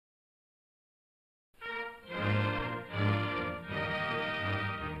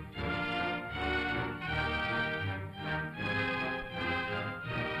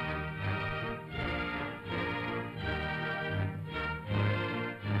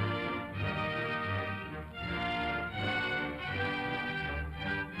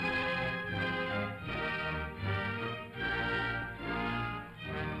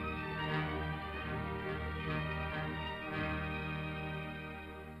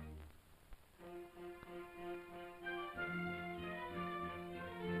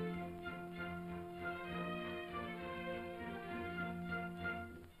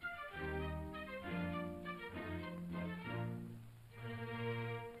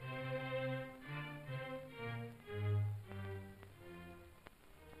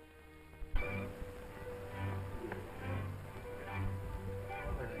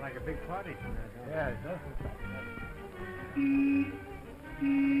a big party tonight. Huh? Yeah, it does.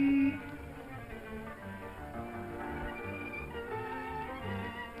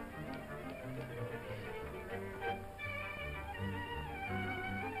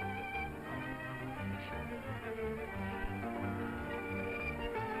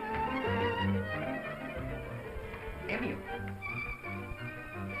 Emil.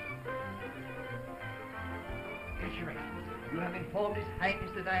 Yes, Your Excellency. You have informed His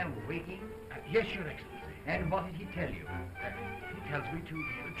Highness that I am waiting? Yes, Your Excellency. And what did he tell you? He tells me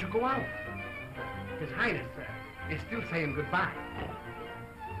to go out. His Highness is still saying goodbye.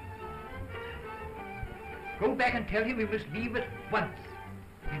 Go back and tell him we must leave at once.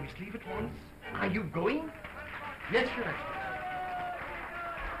 We must leave at once. Are you going? Yes, Your Excellency.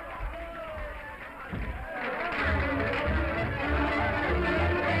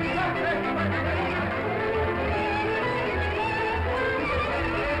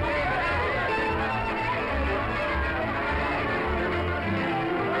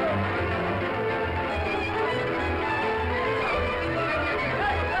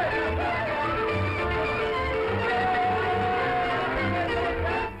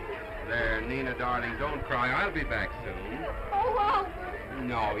 Darling, don't cry. I'll be back soon. Oh, Albert.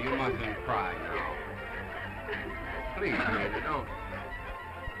 No, you mustn't cry now. Please, Nina, don't.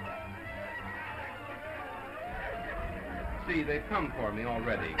 See, they've come for me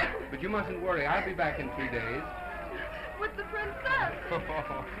already. But you mustn't worry. I'll be back in 3 days. With the princess.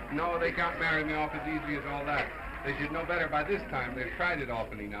 No, they can't marry me off as easy as all that. They should know better by this time. They've tried it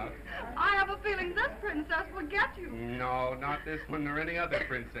often enough. I have a feeling this princess will get you. No, not this one or any other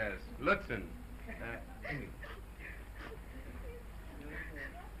princess. Lutzen. Emil.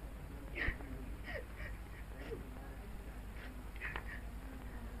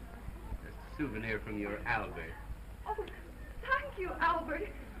 A souvenir from your Albert. Oh, thank you, Albert.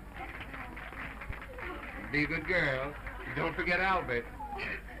 Be a good girl. Don't forget Albert.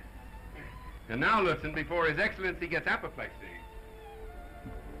 And now listen before His Excellency gets apoplexy.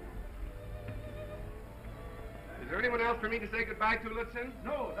 Is there anyone else for me to say goodbye to, Lutzen?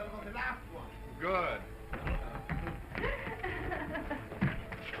 No, that was the last one. Good.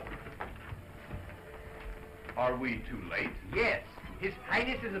 Are we too late? Yes. His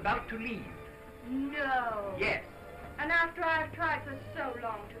Highness is about to leave. No. Yes. And after I've tried for so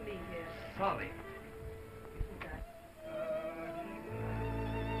long to leave here. Sorry. Isn't that?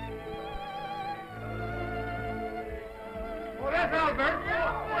 Oh, that's Albert.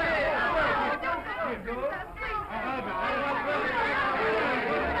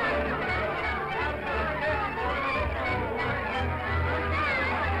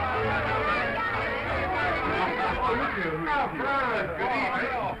 Good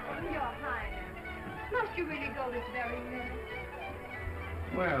evening. Your Highness, must you really go this very minute?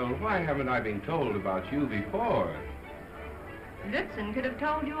 Well, why haven't I been told about you before? Lutzen could have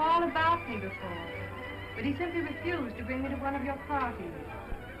told you all about me before, but he simply refused to bring me to one of your parties.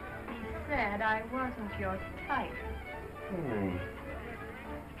 He said I wasn't your type.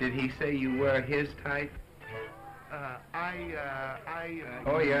 Did he say you were his type?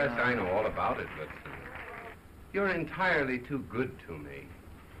 Oh, yes, I know all about it, Lutzen. You're entirely too good to me.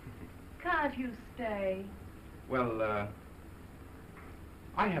 Can't you stay? Well,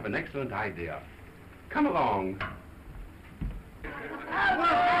 I have an excellent idea. Come along.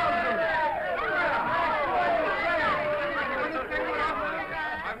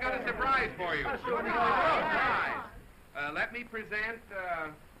 I've got a surprise for you. Surprise. Let me present,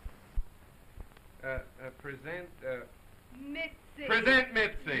 Mitzi. Present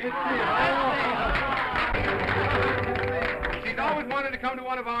Mitzi. She's always wanted to come to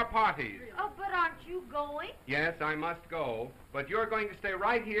one of our parties. Oh, but aren't you going? Yes, I must go, but you're going to stay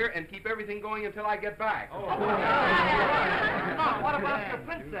right here and keep everything going until I get back. Oh, what about your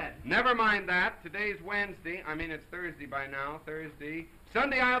princess? Never mind that. Today's Wednesday. I mean, it's Thursday by now. Thursday.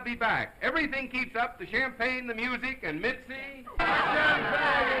 Sunday I'll be back. Everything keeps up. The champagne, the music, and Mitzi.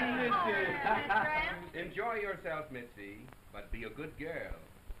 Enjoy yourself, Mitzi, but be a good girl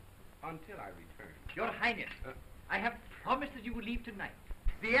until I return. Your Highness, I have promised that you will leave tonight.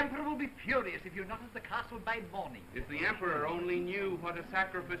 The Emperor will be furious if you're not at the castle by morning. If the Emperor only knew what a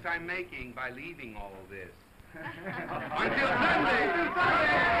sacrifice I'm making by leaving all this. Until Sunday!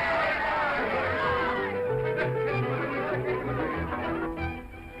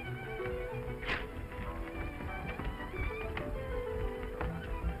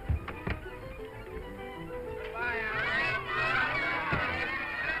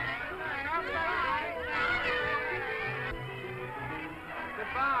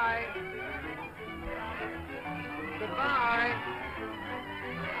 Goodbye.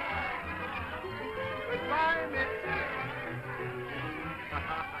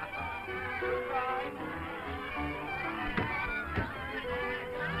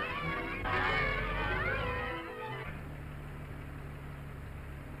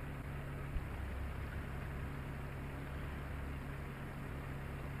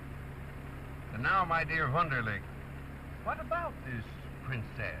 And now, my dear Wunderlich, what about this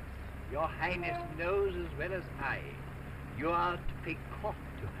princess? Your Highness knows as well as I. You are to pay court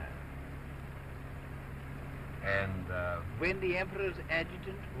to her. And, When the Emperor's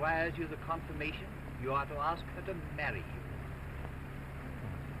adjutant wires you the confirmation, you are to ask her to marry you.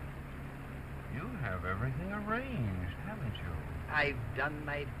 you have everything arranged, haven't you? I've done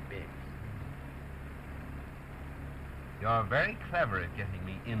my best. You're very clever at getting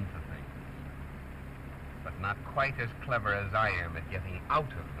me into things, but not quite as clever as I am at getting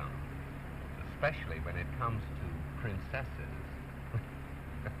out of them, especially when it comes to princesses.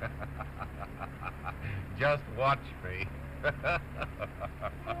 Just watch me.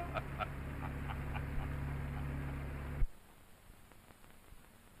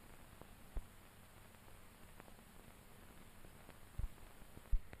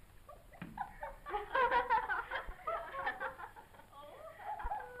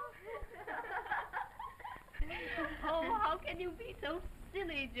 Oh, how can you be so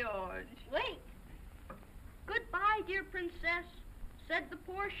silly, George? Wait. Goodbye, dear princess, said the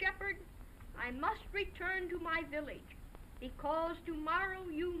poor shepherd. I must return to my village, because tomorrow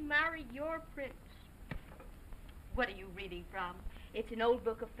you marry your prince. What are you reading from? It's an old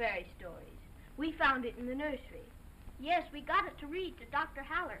book of fairy stories. We found it in the nursery. Yes, we got it to read to Dr.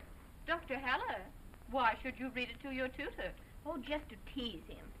 Haller. Dr. Haller? Why should you read it to your tutor? Oh, just to tease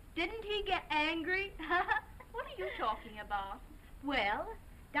him. Didn't he get angry? What are you talking about? Well,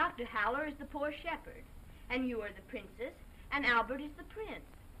 Dr. Haller is the poor shepherd, and you are the princess, and Albert is the prince.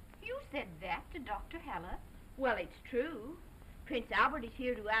 You said that to Dr. Haller? Well, it's true. Prince Albert is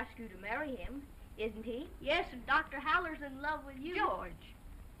here to ask you to marry him, isn't he? Yes, and Dr. Haller's in love with you. George,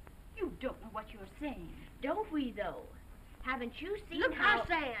 you don't know what you're saying. Don't we, though? Haven't you seen Look how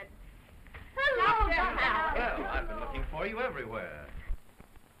sad. Hello, Dr. Haller. Well, I've been looking for you everywhere.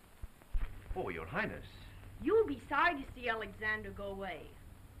 Oh, Your Highness. You'll be sorry to see Alexander go away.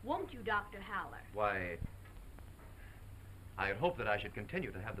 Won't you, Dr. Haller? Why, I had hoped that I should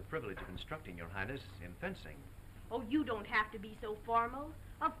continue to have the privilege of instructing Your Highness in fencing. Oh, you don't have to be so formal.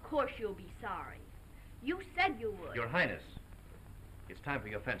 Of course you'll be sorry. You said you would. Your Highness, it's time for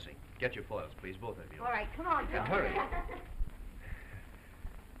your fencing. Get your foils, please, both of you. All right, come on, And George. hurry.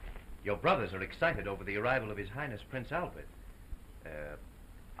 Your brothers are excited over the arrival of His Highness Prince Albert.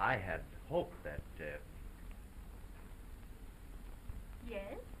 I had hoped that, Yes?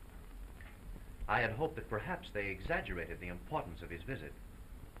 I had hoped that perhaps they exaggerated the importance of his visit.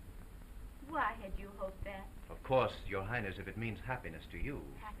 Why had you hoped that? Of course, Your Highness, if it means happiness to you.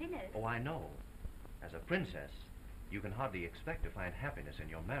 Happiness? Oh, I know. As a princess, you can hardly expect to find happiness in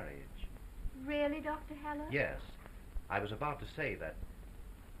your marriage. Really, Dr. Haller? Yes. I was about to say that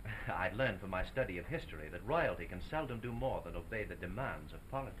I'd learned from my study of history that royalty can seldom do more than obey the demands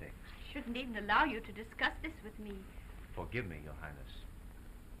of politics. I shouldn't even allow you to discuss this with me. Forgive me, Your Highness.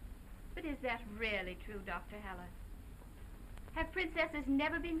 But is that really true, Dr. Haller? Have princesses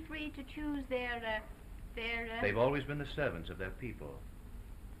never been free to choose their They've always been the servants of their people.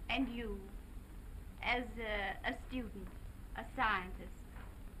 And you, as a student, a scientist,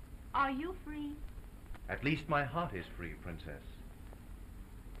 are you free? At least my heart is free, Princess.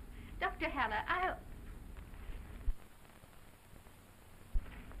 Dr. Haller,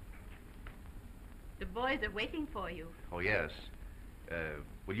 The boys are waiting for you. Oh, yes.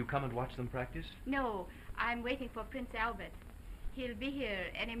 Will you come and watch them practice? No, I'm waiting for Prince Albert. He'll be here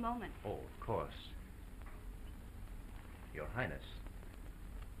any moment. Oh, of course. Your Highness.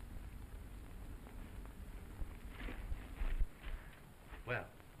 Well,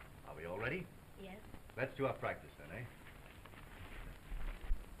 are we all ready? Yes. Let's do our practice then, eh?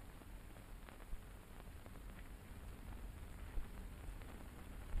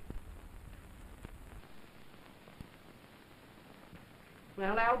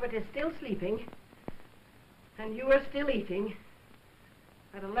 Well, Albert is still sleeping, and you are still eating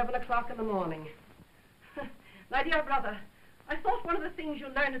at 11 o'clock in the morning. My dear brother, I thought one of the things you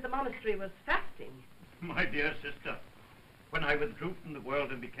learned at the monastery was fasting. My dear sister, when I withdrew from the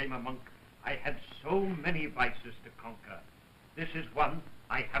world and became a monk, I had so many vices to conquer. This is one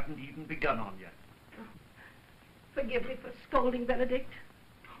I haven't even begun on yet. Oh, forgive me for scolding, Benedict.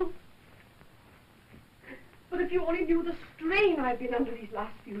 But if you only knew the strain I've been under these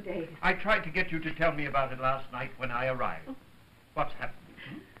last few days. I tried to get you to tell me about it last night when I arrived. What's happened?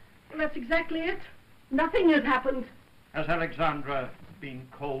 Well, that's exactly it. Nothing has happened. Has Alexandra been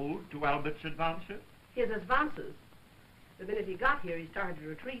cold to Albert's advances? His advances? The minute he got here, he started to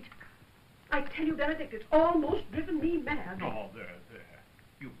retreat. I tell you, Benedict, it's almost driven me mad. Oh, there.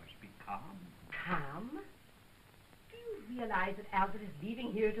 You must be calm. Calm? Do you realize that Albert is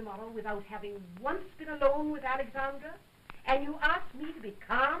leaving here tomorrow without having once been alone with Alexandra? And you ask me to be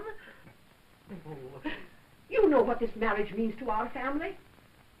calm? Oh, you know what this marriage means to our family.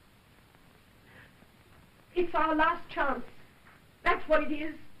 It's our last chance. That's what it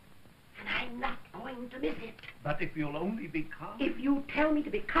is. And I'm not going to miss it. But if you'll only be calm... If you tell me to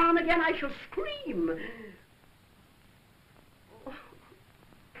be calm again, I shall scream.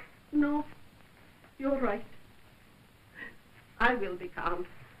 No, you're right. I will be calm.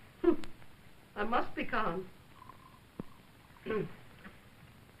 I must be calm.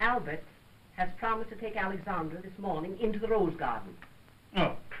 Albert has promised to take Alexandra this morning into the rose garden.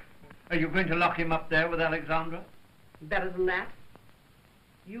 Oh. Are you going to lock him up there with Alexandra? Better than that.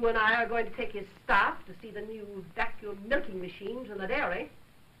 You and I are going to take his staff to see the new vacuum milking machines in the dairy.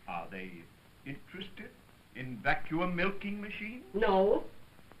 Are they interested in vacuum milking machines? No.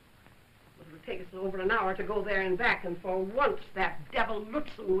 But it will take us over an hour to go there and back, and for once that devil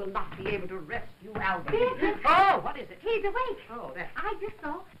Lutzen will not be able to rescue Albert. Beatrice! Oh, what is it? He's awake. Oh, that... I just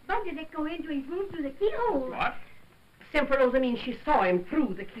saw Benedict go into his room through the keyhole. What? Semperosa means she saw him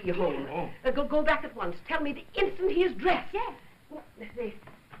through the keyhole. Oh. Go back at once. Tell me the instant he is dressed. Yes.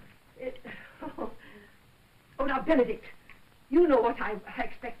 Oh, now, Benedict, you know what I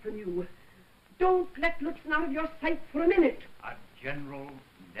expect from you. Don't let Lutzen out of your sight for a minute. A general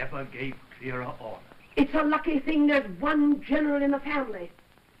never gave clearer orders. It's a lucky thing there's one general in the family.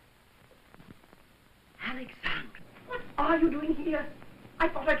 Alexandra, what are you doing here? I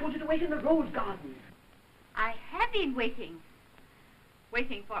thought I told you to wait in the rose garden. I have been waiting.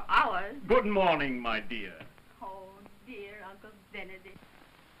 Waiting for hours. Good morning, my dear. Oh, dear Uncle Benedict.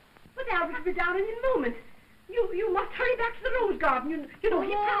 But Albert will be down in a moment. You must hurry back to the rose garden. You know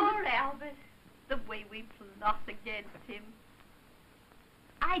he promised. Poor Albert. The way we plot against him.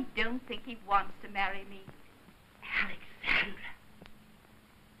 I don't think he wants to marry me. Alexandra.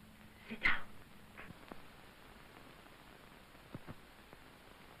 Sit down.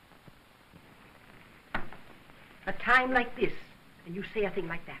 A time like this, and you say a thing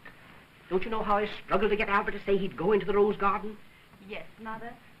like that. Don't you know how I struggled to get Albert to say he'd go into the rose garden? Yes,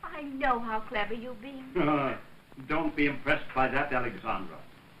 Mother. I know how clever you've been. Don't be impressed by that, Alexandra.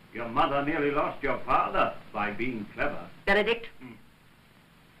 Your mother nearly lost your father by being clever. Benedict,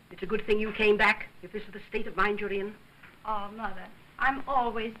 it's a good thing you came back, if this is the state of mind you're in. Oh, Mother, I'm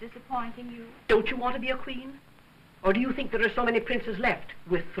always disappointing you. Don't you want to be a queen? Or do you think there are so many princes left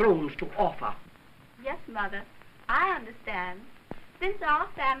with thrones to offer? Yes, Mother, I understand. Since our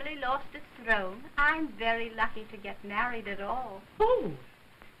family lost its throne, I'm very lucky to get married at all. Oh,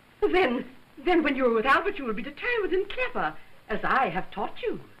 then when you're with Albert, you will be determined and clever, as I have taught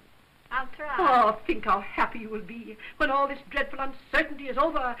you. I'll try. Oh, think how happy you will be when all this dreadful uncertainty is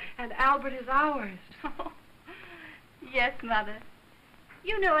over and Albert is ours. Yes, Mother.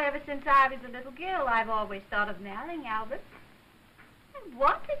 You know, ever since I was a little girl, I've always thought of marrying Albert. I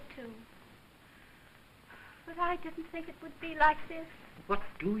wanted to. But I didn't think it would be like this. What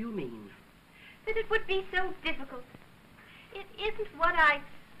do you mean? That it would be so difficult. It isn't what I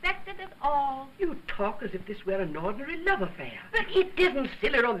expected at all. You talk as if this were an ordinary love affair. But it isn't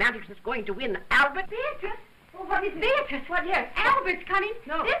silly romantics that's going to win Albert. Beatrice! Oh, what is it? Beatrice! What, yes? Albert's coming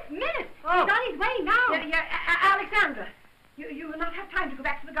No. this minute. Oh. He's on his way now. Alexandra, you will not have time to go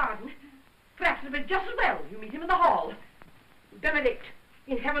back to the garden. Perhaps it'll be just as well you meet him in the hall. Benedict,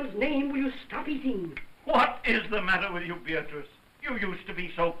 in heaven's name, will you stop eating? What is the matter with you, Beatrice? You used to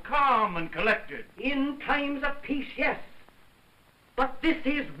be so calm and collected. In times of peace, yes. But this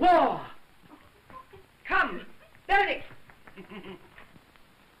is war. Come, Benedict.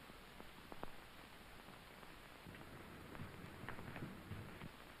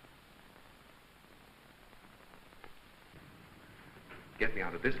 Get me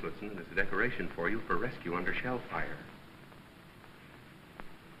out of this, Lutzen. There's a decoration for you for rescue under shell fire.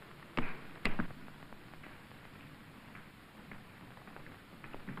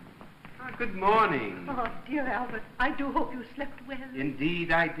 Good morning. Oh, dear Albert, I do hope you slept well.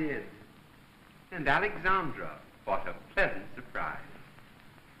 Indeed I did. And Alexandra, what a pleasant surprise.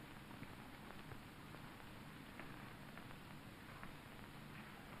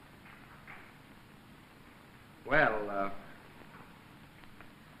 Well,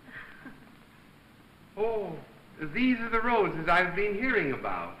 oh, these are the roses I've been hearing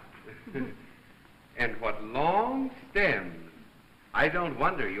about. And what long stems. I don't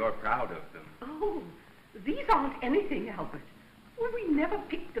wonder you're proud of them. Oh, these aren't anything, Albert. Well, we never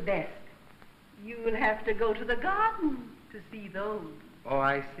picked the best. You'll have to go to the garden to see those. Oh,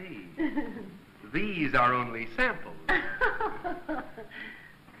 I see. These are only samples.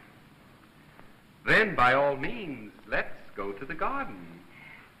 Then, by all means, let's go to the garden.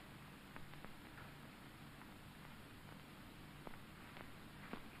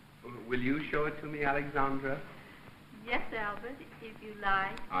 Will you show it to me, Alexandra? Yes, Albert, if you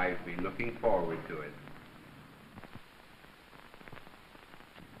like. I've been looking forward to it.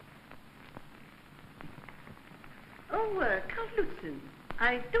 Oh, Count Lutzen,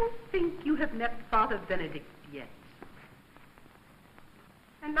 I don't think you have met Father Benedict yet.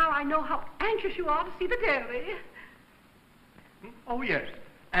 And now I know how anxious you are to see the dairy. Oh, yes.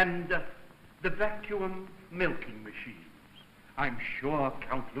 And the vacuum milking machines. I'm sure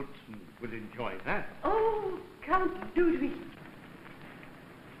Count Lutzen will enjoy that. Oh, Count Ludwig.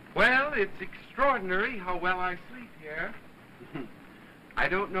 Well, it's extraordinary how well I sleep here. I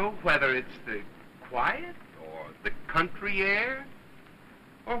don't know whether it's the quiet or the country air,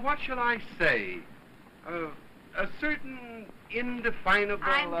 or what shall I say? A certain indefinable...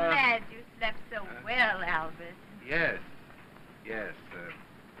 I'm glad you slept so well, Albert. Yes.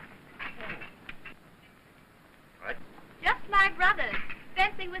 Right. Just my brothers,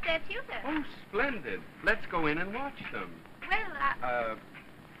 fencing with their tutor. Oh, splendid. Let's go in and watch them. Well,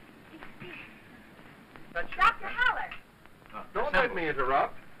 That's Dr. Haller. Don't let me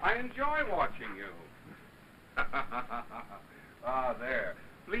interrupt. I enjoy watching you. Ah, there.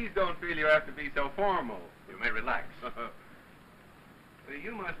 Please don't feel you have to be so formal. You may relax.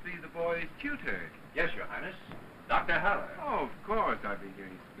 You must be the boy's tutor. Yes, Your Highness. Dr. Haller. Oh, of course. I've been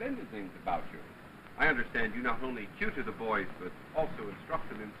hearing splendid things about you. I understand you not only tutor the boys, but also instruct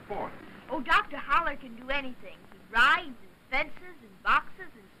them in sport. Oh, Dr. Haller can do anything. He rides and fences and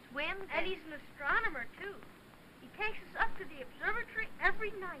boxes and swims. And he's an astronomer, too. He takes us up to the observatory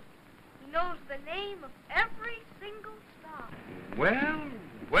every night. He knows the name of every single star.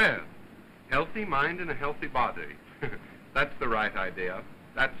 Well. Healthy mind and a healthy body. That's the right idea.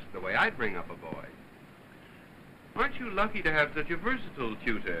 That's the way I'd bring up a boy. Aren't you lucky to have such a versatile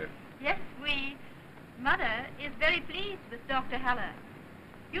tutor? Yes, Mother is very pleased with Dr. Haller.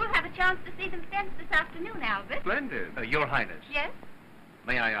 You'll have a chance to see them fence this afternoon, Albert. Splendid. Your Highness. Yes?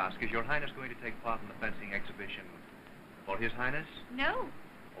 May I ask, is Your Highness going to take part in the fencing exhibition for His Highness? No.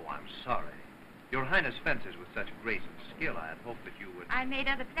 Oh, I'm sorry. Your Highness fences with such grace and skill. I had hoped that you would... I made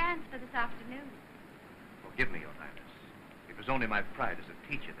other plans for this afternoon. Forgive me, Your Highness. It was only my pride as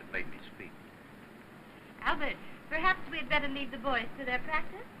a teacher that made me speak. Albert, perhaps we'd better leave the boys to their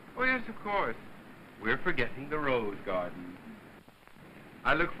practice? Oh, yes, of course. We're forgetting the rose garden.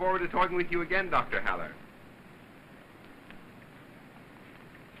 I look forward to talking with you again, Dr. Haller.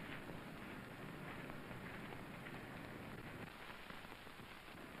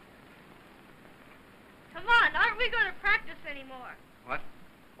 Come on, aren't we going to practice anymore? What?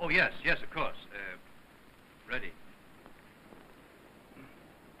 Oh, yes, of course. Ready.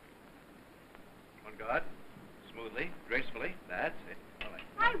 On guard. Smoothly, gracefully. That's it. All right.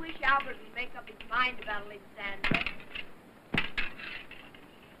 I wish Albert would make up his mind about Alexandra.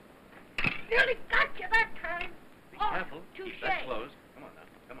 Nearly got you that time. Be careful. Touche. Keep that closed. Come on now.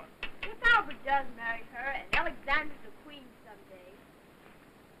 Come on. If Albert does marry her and Alexandra's a queen someday,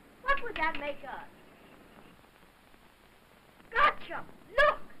 what would that make us? Gotcha!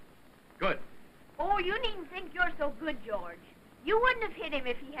 Look! Good. Oh, you needn't think you're so good, George. You wouldn't have hit him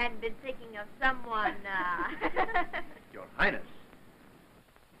if he hadn't been thinking of someone, Your Highness.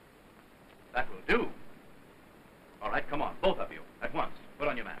 That will do. All right, come on, both of you, at once. Put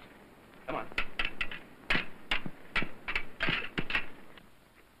on your mask. Come on.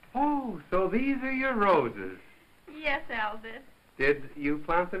 Oh, so these are your roses. Yes, Albert. Did you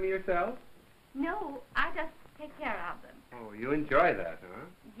plant them yourself? No, I just take care of them. Oh, you enjoy that, huh?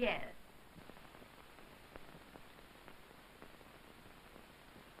 Yes.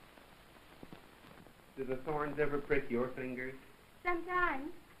 Do the thorns ever prick your fingers? Sometimes.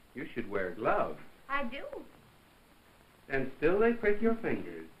 You should wear gloves. I do. And still they prick your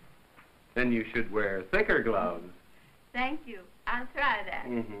fingers. Then you should wear thicker gloves. Thank you. I'll try that.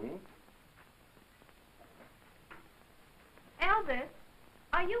 Mm-hmm. Albert,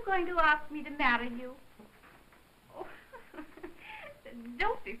 are you going to ask me to marry you? Oh,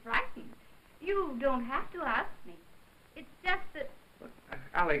 don't be frightened. You don't have to ask me. It's just that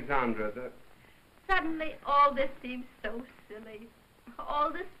Alexandra, suddenly all this seems so silly.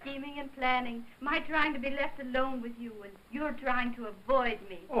 All the scheming and planning, my trying to be left alone with you, and you're trying to avoid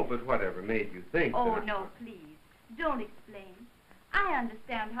me. Oh, but whatever made you think Oh, that... no, please. Don't explain. I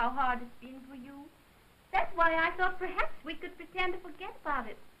understand how hard it's been for you. That's why I thought perhaps we could pretend to forget about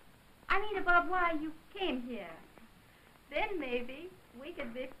it. I mean about why you came here. Then maybe we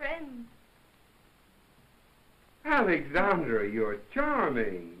could be friends. Alexandra, you're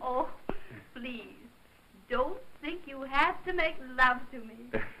charming. Oh, please, don't think you have to make love to me.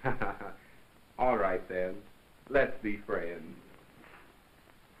 All right, then. Let's be friends.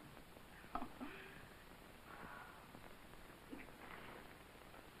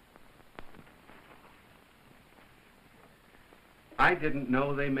 I didn't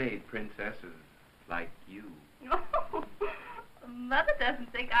know they made princesses like you. Oh, Mother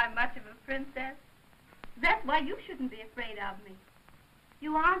doesn't think I'm much of a princess. That's why you shouldn't be afraid of me.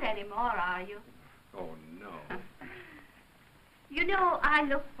 You aren't anymore, are you? Oh, no. You know, I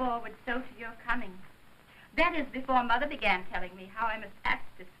look forward so to your coming. That is before Mother began telling me how I must act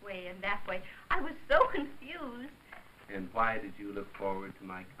this way and that way. I was so confused. And why did you look forward to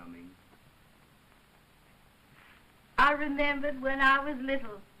my coming? I remembered when I was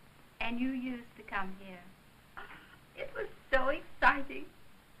little and you used to come here. It was so exciting.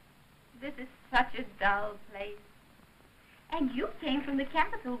 This is such a dull place. And you came from the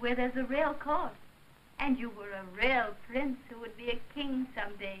capital where there's a real court. And you were a real prince who would be a king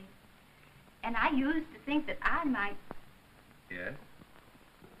someday. And I used to think that I might... Yes?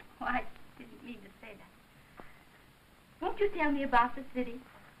 Oh, I didn't mean to say that. Won't you tell me about the city?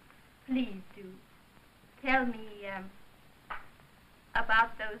 Please do. Tell me,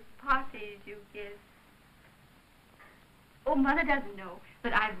 about those parties you give. Oh, Mother doesn't know,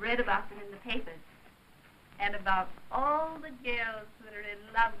 but I've read about them in the papers. And about all the girls that are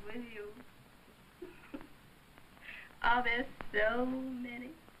in love with you. Oh, there's so many.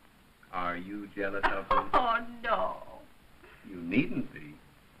 Are you jealous of them? Oh, no. You needn't be.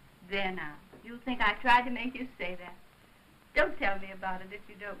 There now. You think I tried to make you say that. Don't tell me about it if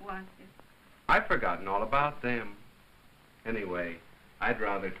you don't want to. I've forgotten all about them. Anyway, I'd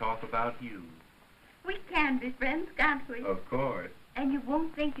rather talk about you. We can be friends, can't we? Of course. And you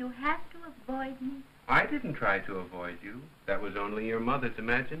won't think you have to avoid me? I didn't try to avoid you. That was only your mother's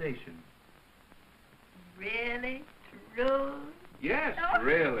imagination. Really? True? Yes,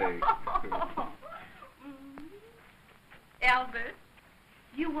 really. Albert,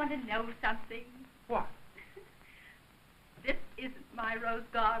 you want to know something? What? This isn't my rose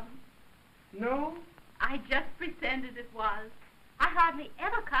garden. No? I just pretended it was. I hardly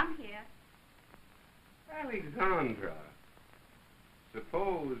ever come here. Alexandra,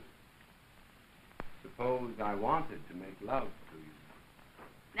 suppose I wanted to make love to you.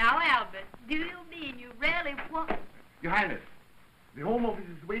 Now, Albert, do you mean you really want... Your Highness, the Home Office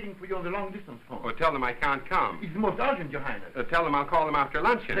is waiting for you on the long-distance phone. Oh, tell them I can't come. It's most urgent, Your Highness. Tell them I'll call them after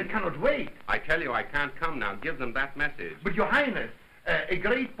luncheon. They cannot wait. I tell you I can't come now. Give them that message. But, Your Highness, a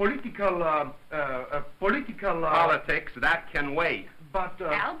great political... Politics, that can wait. But,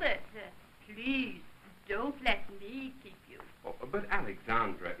 Albert, please, don't let me keep you. Oh, but,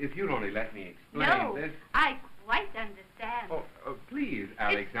 Alexandra, if you'd only let me explain No, this... I quite understand. Oh, please, It's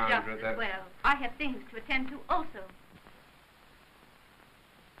Alexandra, just as well. I have things to attend to also.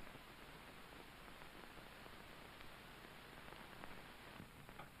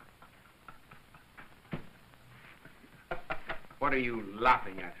 What are you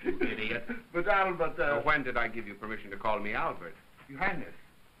laughing at, you idiot? But, Albert, When did I give you permission to call me Albert? Your Highness,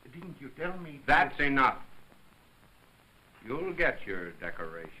 didn't you tell me... That's enough. You'll get your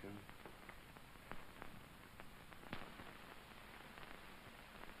decoration.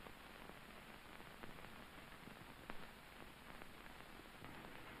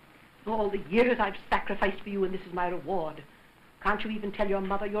 All the years I've sacrificed for you, and this is my reward. Can't you even tell your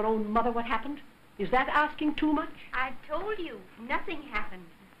mother, your own mother, what happened? Is that asking too much? I told you, nothing happened.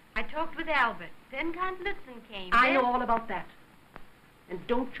 I talked with Albert. Then Count Lutzen came. I know all about that. And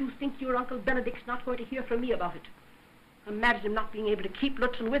don't you think your Uncle Benedict's not going to hear from me about it? Imagine him not being able to keep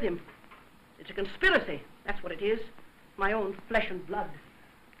Lutzen with him. It's a conspiracy, that's what it is. My own flesh and blood.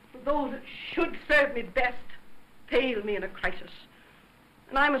 Those that should serve me best fail me in a crisis.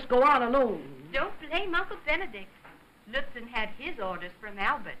 And I must go on alone. Don't blame Uncle Benedict. Lutzen had his orders from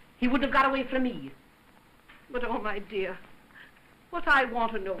Albert. He wouldn't have got away from me. But, oh, my dear, what I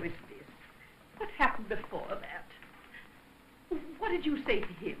want to know is this. What happened before that? What did you say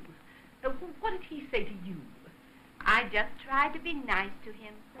to him? What did he say to you? I just tried to be nice to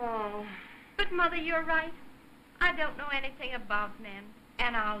him. Oh. But, Mother, you're right. I don't know anything about men,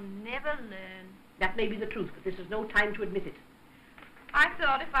 and I'll never learn. That may be the truth, but this is no time to admit it. I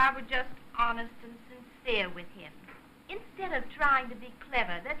thought if I were just honest and sincere with him, instead of trying to be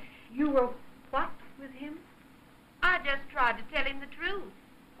clever, that... You were what with him? I just tried to tell him the truth.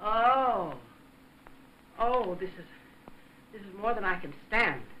 Oh. Oh, this is more than I can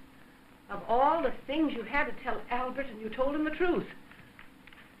stand. Of all the things you had to tell Albert, and you told him the truth.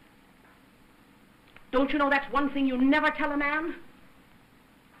 Don't you know that's one thing you never tell a man?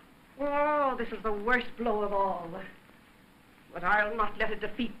 Oh, this is the worst blow of all. But I'll not let it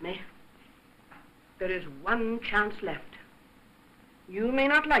defeat me. There is one chance left. You may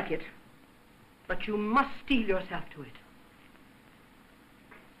not like it, but you must steel yourself to it.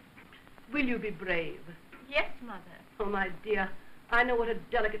 Will you be brave? Yes, Mother. Oh, my dear, I know what a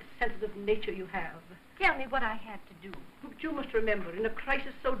delicate, sensitive nature you have. Tell me what I have to do. But you must remember, in a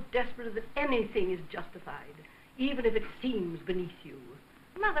crisis so desperate that anything is justified, even if it seems beneath you.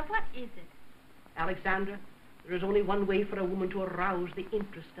 Mother, what is it? Alexandra, there is only one way for a woman to arouse the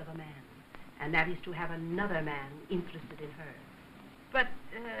interest of a man, and that is to have another man interested in her. But,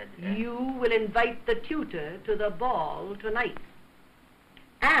 You will invite the tutor to the ball tonight,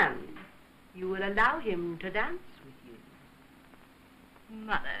 and you will allow him to dance with you.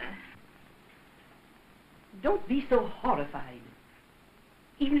 Mother. Don't be so horrified.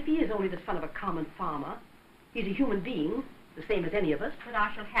 Even if he is only the son of a common farmer, he's a human being, the same as any of us. But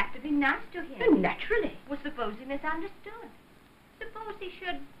I shall have to be nice to him. And naturally. Well, suppose he misunderstood. Suppose he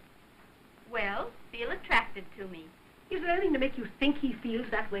should, well, feel attracted to me. Is there anything to make you think he feels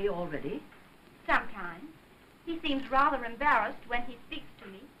that way already? Sometimes. He seems rather embarrassed when he speaks to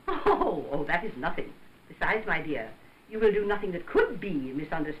me. Oh, that is nothing. Besides, my dear, you will do nothing that could be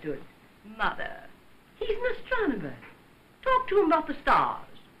misunderstood. Mother. He's an astronomer. Talk to him about the stars.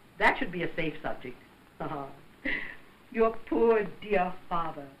 That should be a safe subject. Your poor dear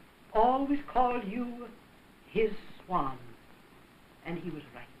father always called you his swan. And he was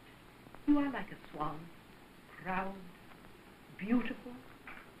right. You are like a swan, proud, beautiful,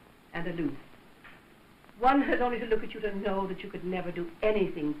 and aloof. One has only to look at you to know that you could never do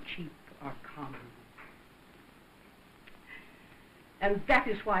anything cheap or common. And that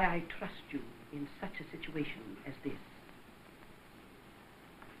is why I trust you in such a situation as this.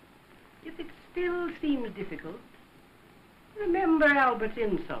 If it still seems difficult, remember Albert's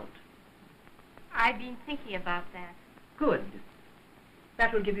insult. I've been thinking about that. Good.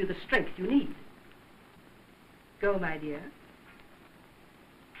 That will give you the strength you need. Go, my dear.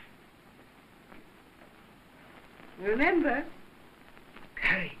 Remember,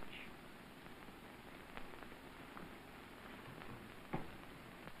 courage.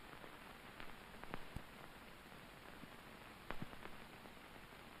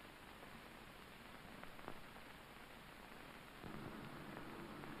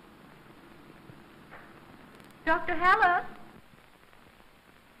 Dr. Haller.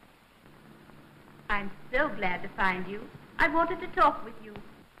 I'm so glad to find you. I wanted to talk with you.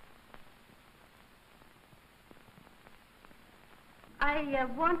 I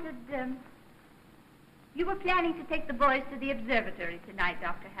wanted, you were planning to take the boys to the observatory tonight,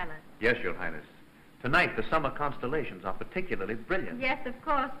 Dr. Haller. Yes, Your Highness. Tonight, the summer constellations are particularly brilliant. Yes, of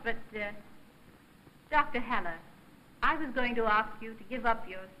course, but, Dr. Haller, I was going to ask you to give up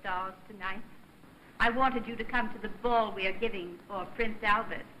your stars tonight. I wanted you to come to the ball we are giving for Prince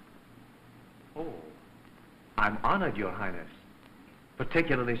Albert. Oh, I'm honored, Your Highness,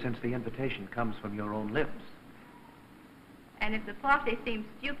 particularly since the invitation comes from your own lips. And if the party seems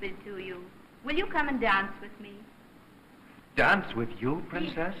stupid to you, will you come and dance with me? Dance with you,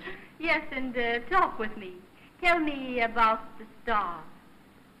 Princess? Yes, and talk with me. Tell me about the stars.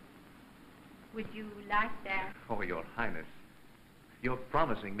 Would you like that? Oh, Your Highness, you're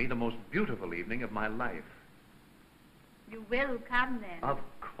promising me the most beautiful evening of my life. You will come then? Of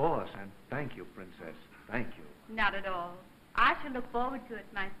course, and thank you, Princess. Thank you. Not at all. I shall look forward to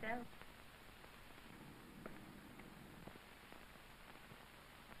it myself.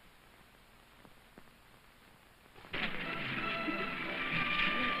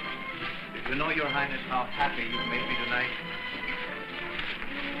 Did you know, Your Highness, how happy you've made me tonight?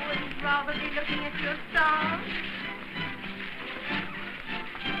 You wouldn't rather be looking at your stars?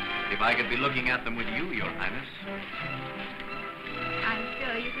 If I could be looking at them with you, Your Highness. I'm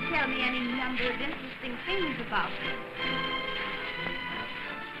sure you could tell me any number of interesting things about them.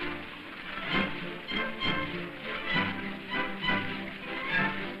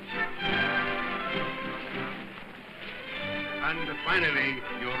 And finally,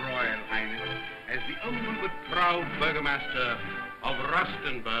 Your Royal Highness, as the humble but proud burgomaster of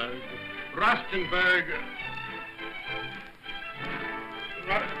Rostenburg,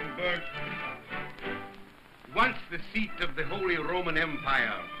 once the seat of the Holy Roman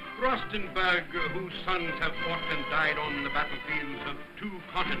Empire, Rostenburg, whose sons have fought and died on the battlefields of 2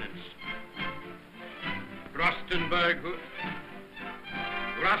 continents. Rostenburg,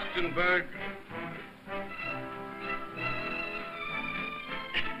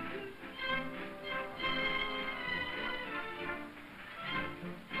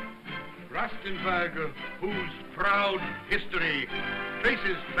 Rostenburg, whose proud history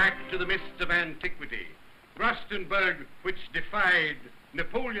traces back to the mists of antiquity. Rostenburg, which defied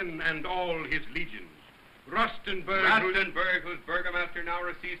Napoleon and all his legions. Rostenburg, whose burgomaster now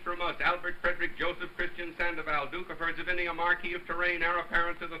receives from us Albert Frederick Joseph Christian Sandoval, Duke of Herzegovina, Marquis of Touraine, heir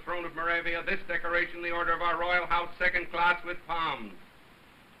apparent to the throne of Moravia, this decoration the order of our royal house, second class with palms.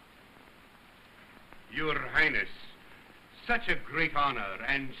 Your Highness, such a great honor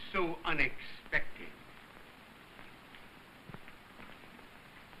and so unexpected.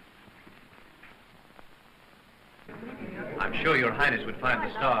 I'm sure Your Highness would find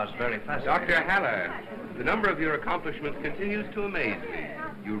the stars very fascinating. Dr. Haller, the number of your accomplishments continues to amaze me.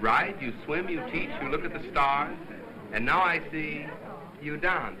 You ride, you swim, you teach, you look at the stars, and now I see you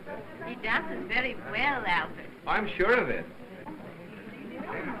dance. He dances very well, Albert. I'm sure of it.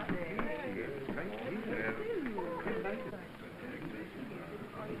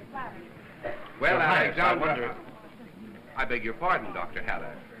 Well, Your Highness, Alexandra, I beg your pardon, Dr.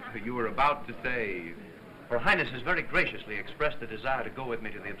 Haller. You were about to say... Her Highness has very graciously expressed the desire to go with me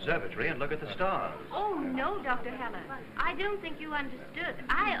to the observatory and look at the stars. Oh, no, Dr. Heller. I don't think you understood.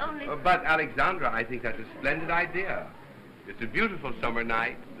 I only... But, Alexandra, I think that's a splendid idea. It's a beautiful summer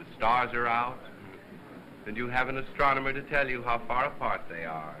night. The stars are out. And you have an astronomer to tell you how far apart they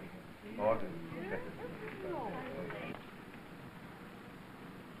are.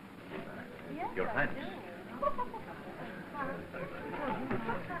 Your Highness.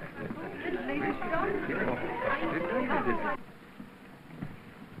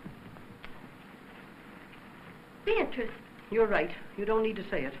 Beatrice, You're right. You don't need to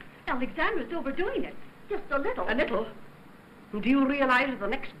say it. Alexandra's overdoing it. Just a little. A little. Do you realize that the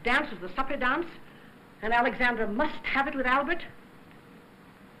next dance is the supper dance? And Alexandra must have it with Albert?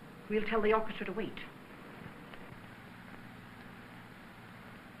 We'll tell the orchestra to wait.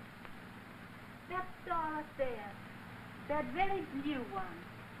 That star up there. That very blue one.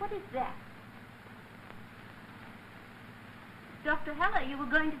 What is that? Dr. Heller, you were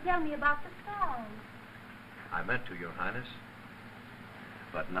going to tell me about the stars. I meant to, Your Highness.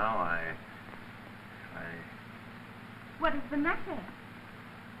 But now I... What is the matter?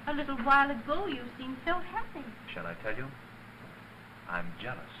 A little while ago you seemed so happy. Shall I tell you? I'm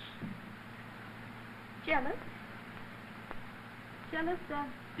jealous. Jealous? Jealous of...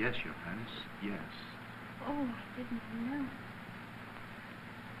 Yes, Your Highness, yes. Oh, I didn't know.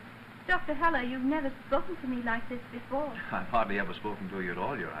 Dr. Heller, you've never spoken to me like this before. I've hardly ever spoken to you at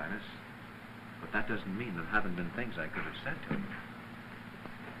all, Your Highness. But that doesn't mean there haven't been things I could have said to you.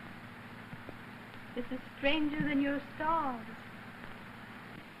 This is stranger than your stars.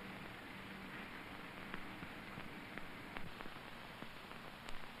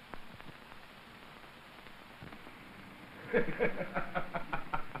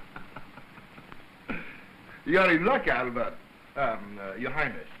 You're in luck, Albert. Your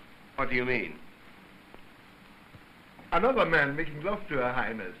Highness. What do you mean? Another man making love to Her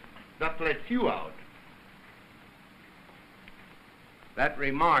Highness. That lets you out. That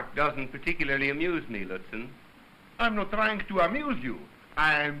remark doesn't particularly amuse me, Lutzen. I'm not trying to amuse you.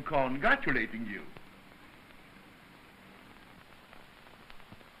 I'm congratulating you.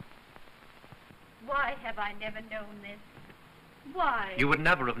 Why have I never known this? Why? You would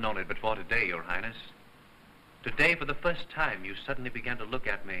never have known it before today, Your Highness. Today, for the first time, you suddenly began to look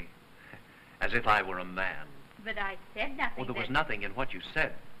at me as if I were a man. But I said nothing. Oh, there was nothing in what you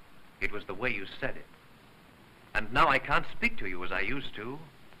said. It was the way you said it. And now I can't speak to you as I used to,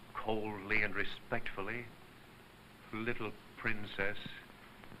 coldly and respectfully. Little princess.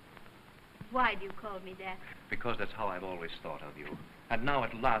 Why do you call me that? Because that's how I've always thought of you. And now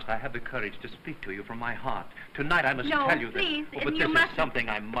at last I have the courage to speak to you from my heart. Tonight I must tell you please, this. Oh, but you this mustn't. is something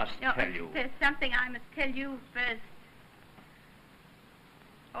I must No, tell you. There's something I must tell you first.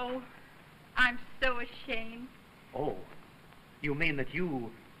 Oh, I'm so ashamed. Oh, you mean that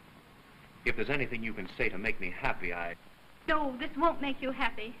you... If there's anything you can say to make me happy, No, this won't make you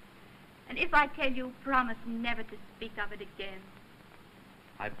happy. And if I tell you, promise never to speak of it again.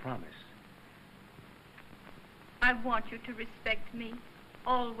 I promise. I want you to respect me,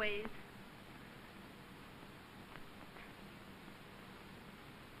 always.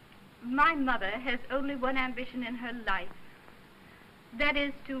 My mother has only one ambition in her life. That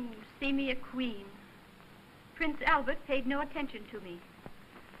is to see me a queen. Prince Albert paid no attention to me.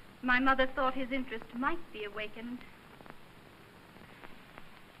 My mother thought his interest might be awakened.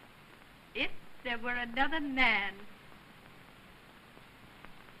 If there were another man.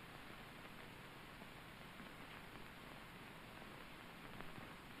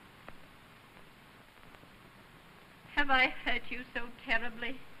 Have I hurt you so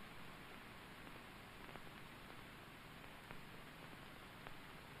terribly?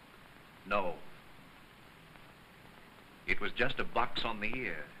 was just a box on the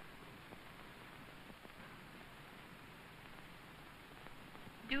ear.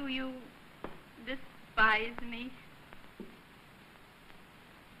 Do you despise me?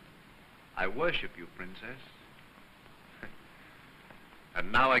 I worship you, Princess.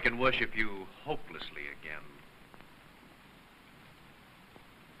 And now I can worship you hopelessly again.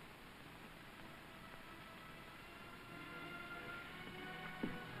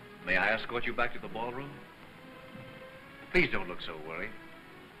 May I escort you back to the ballroom? Please don't look so worried.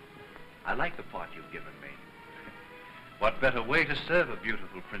 I like the part you've given me. What better way to serve a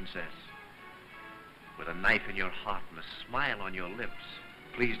beautiful princess? With a knife in your heart and a smile on your lips.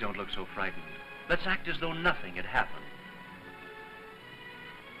 Please don't look so frightened. Let's act as though nothing had happened.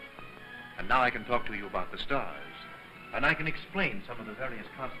 And now I can talk to you about the stars. And I can explain some of the various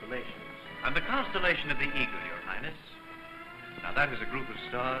constellations. And the constellation of the Eagle, Your Highness. Now that is a group of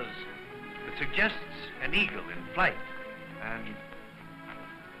stars that suggests an eagle in flight. And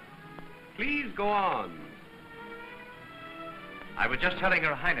Please go on. I was just telling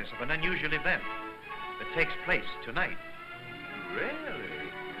Her Highness of an unusual event that takes place tonight. Really?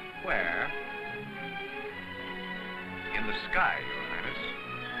 Where? In the sky, Your Highness.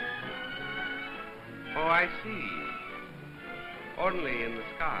 Oh, I see. Only in the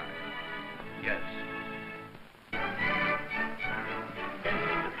sky. Yes.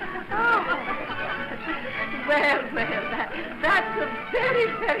 Well, that's very,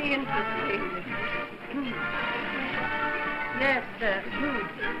 very interesting. Yes,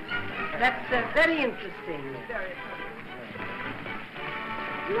 that's very interesting.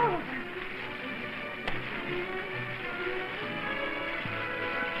 No.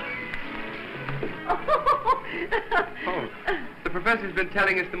 Oh, the professor's been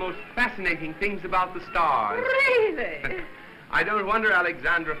telling us the most fascinating things about the stars. Really? I don't wonder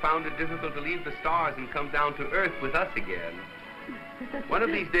Alexandra found it difficult to leave the stars and come down to Earth with us again. One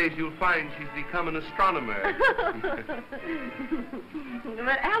of these days you'll find she's become an astronomer.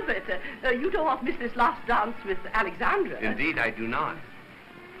 Well, Albert, you don't want Mrs. Last dance with Alexandra. Indeed, I do not.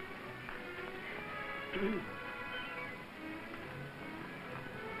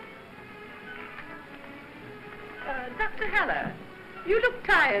 Dr. Heller, you look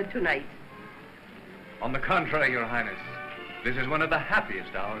tired tonight. On the contrary, Your Highness, this is one of the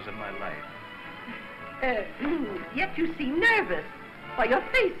happiest hours of my life. Yet you seem nervous. Why, your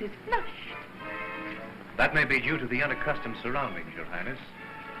face is flushed. That may be due to the unaccustomed surroundings, Your Highness.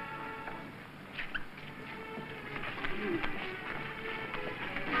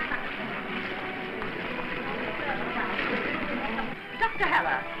 Dr.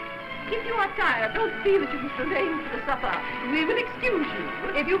 Heller, if you are tired, don't feel that you must remain for the supper. We will excuse you.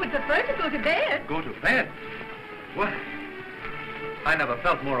 If you would prefer to go to bed. Go to bed? What? I never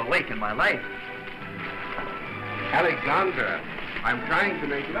felt more awake in my life. Alexandra, I'm trying to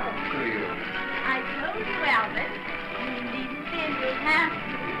make love to you. I told you, Albert. You needn't feel you have to.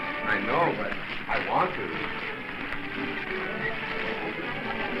 I know, but I want to.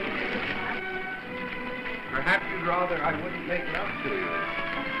 Perhaps you'd rather I wouldn't make love to you.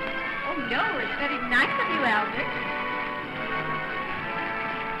 Oh, no, it's very nice of you, Albert.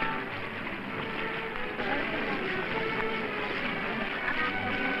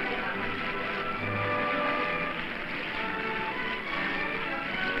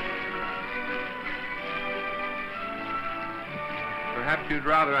 Perhaps you'd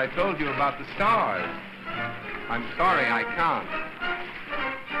rather I told you about the stars. I'm sorry I can't.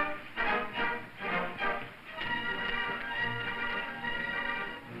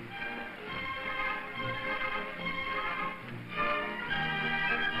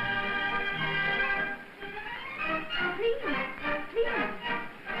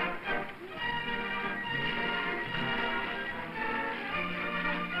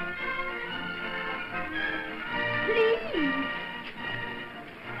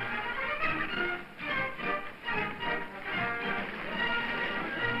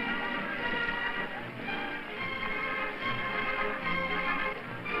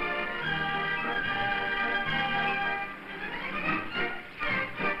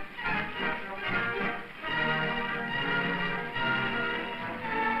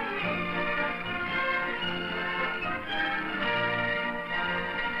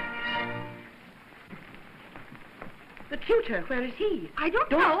 The tutor, where is he? I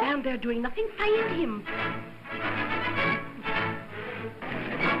don't know. Don't stand there doing nothing. Find him.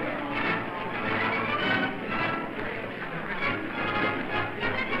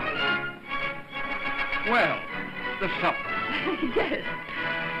 Well, the supper. Yes,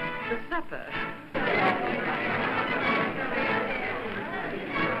 the supper.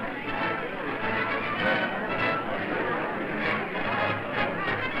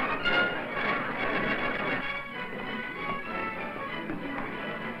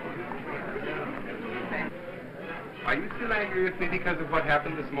 Are you still angry with me because of what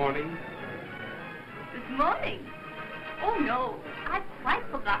happened this morning? This morning? Oh, no. I'd quite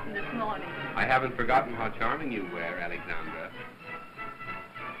forgotten this morning. I haven't forgotten how charming you were, Alexandra.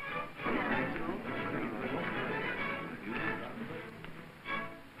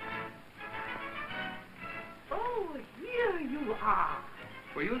 Oh, here you are.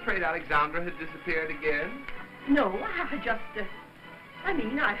 Were you afraid Alexandra had disappeared again? No, I just,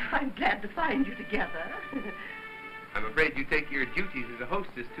 I'm glad to find you together. I'm afraid you take your duties as a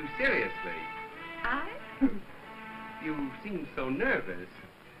hostess too seriously. I? You seem so nervous.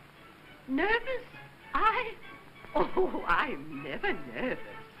 Nervous? I? Oh, I'm never nervous.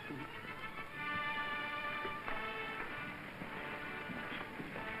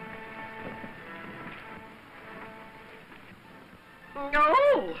 No.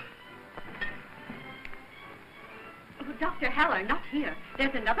 Oh, Dr. Heller, not here.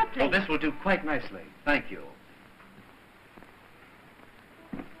 There's another place. Oh, this will do quite nicely. Thank you.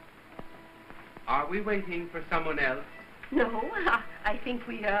 Are we waiting for someone else? No, I think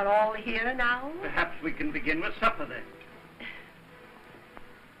we are all here now. Perhaps we can begin with supper then.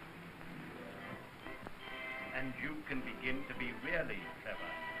 And you can begin to be really clever.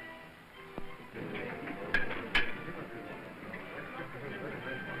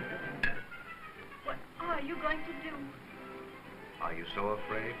 What are you going to do? Are you so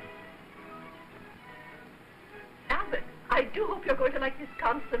afraid? Albert, I do hope you're going to like this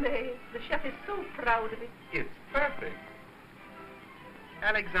consomme. The chef is so proud of it. It's perfect.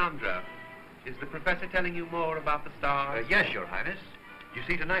 Alexandra, is the professor telling you more about the stars? Yes, Your Highness. You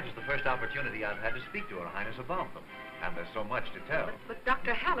see, tonight is the first opportunity I've had to speak to Her Highness about them. And there's so much to tell. But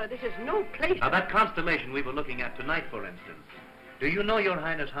Dr. Haller, this is no place. Now, that constellation we were looking at tonight, for instance. Do you know, Your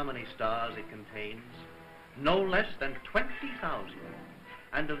Highness, how many stars it contains? No less than 20,000.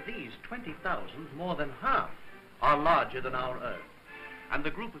 And of these 20,000, more than half are larger than our Earth. And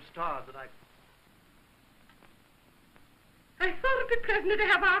the group of stars that I thought it'd be pleasant to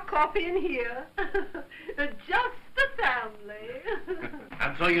have our coffee in here. Just the family.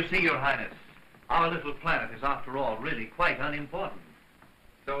 And so you see, Your Highness, our little planet is, after all, really quite unimportant.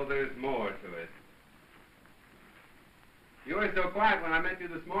 So there's more to it. You were so quiet when I met you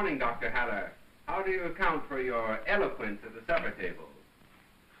this morning, Dr. Haller. How do you account for your eloquence at the supper table?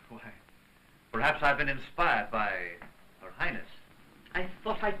 Why, perhaps I've been inspired by Her Highness. I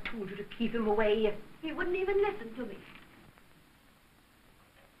thought I told you to keep him away. He wouldn't even listen to me.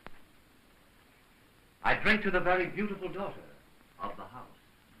 I drink to the very beautiful daughter of the house.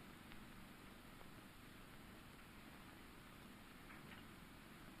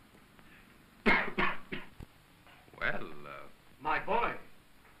 Well, My boy,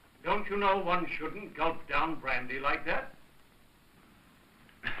 don't you know one shouldn't gulp down brandy like that?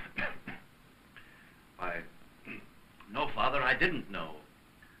 No, Father, I didn't know.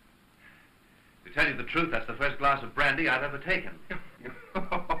 To tell you the truth, that's the first glass of brandy I've ever taken.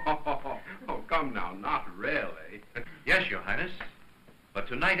 oh, come now, not really. Yes, Your Highness. But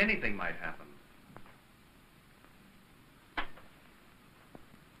tonight anything might happen.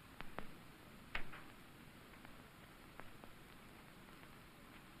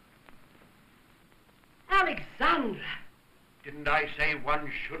 Alexandra, Didn't I say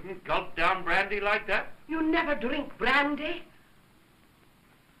one shouldn't gulp down brandy like that? you never drink brandy.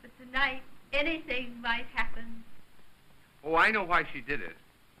 But tonight, anything might happen. Oh, I know why she did it.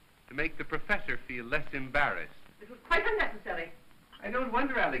 To make the professor feel less embarrassed. It was quite unnecessary. I don't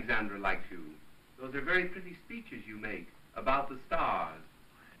wonder Alexandra likes you. Those are very pretty speeches you make about the stars.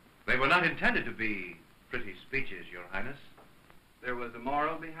 They were not intended to be pretty speeches, Your Highness. There was a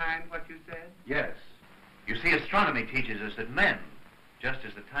moral behind what you said? Yes. You see, astronomy teaches us that men, just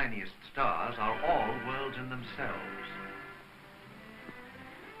as the tiniest stars, are all worlds in themselves.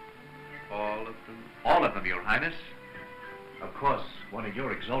 All of them? All of them, Your Highness. Of course, one in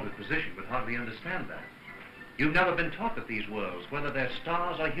your exalted position would hardly understand that. You've never been taught that these worlds, whether they're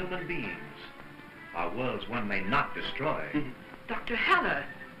stars or human beings, are worlds one may not destroy. Dr. Haller,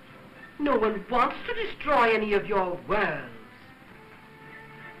 no one wants to destroy any of your worlds.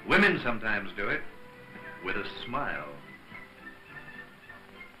 Women sometimes do it, with a smile.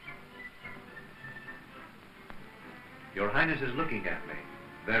 Your Highness is looking at me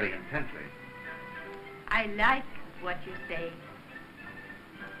very intently. I like what you say.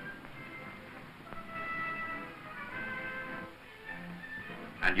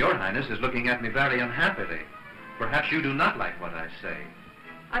 And Your Highness is looking at me very unhappily. Perhaps you do not like what I say.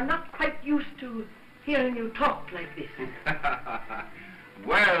 I'm not quite used to hearing you talk like this.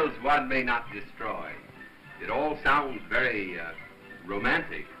 Worlds one may not destroy. It all sounds very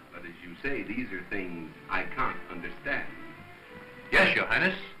romantic, but as you say, these are things I can't understand. Yes, Your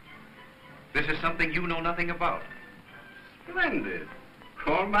Highness. This is something you know nothing about. Splendid.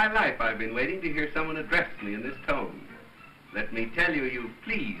 All my life I've been waiting to hear someone address me in this tone. Let me tell you, you've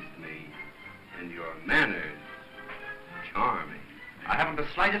pleased me. And your manners, charming. I haven't the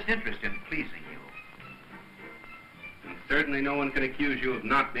slightest interest in pleasing you. And certainly no one can accuse you of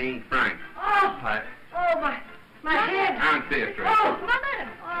not being frank. Oh, my head. Aunt Beatrice. Oh, Mother!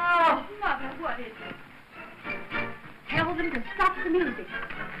 Oh, Mother, what is it? Tell them to stop the music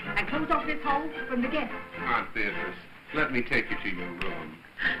and close off this hall from the guests. Aunt Beatrice, let me take you to your room.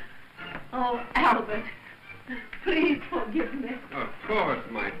 Oh, Albert, please forgive me. Of course,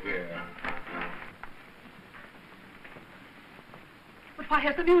 my dear. But why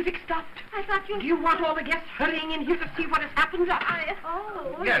has the music stopped? I thought you... Do you want all the guests hurrying in here to see what has happened?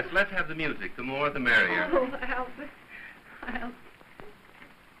 Oh. Yes, let's have the music. The more, the merrier. Oh, Albert. Albert.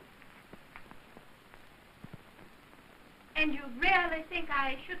 And you really think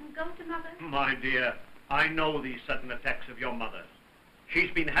I shouldn't go to Mother? My dear, I know these sudden attacks of your mother's.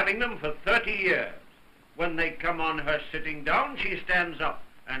 She's been having them for 30 years. When they come on her sitting down, she stands up.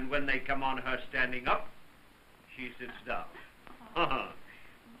 And when they come on her standing up, she sits down.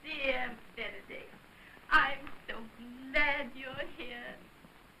 Dear Benedict, I'm so glad you're here.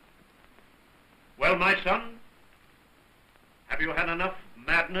 Well, my son, have you had enough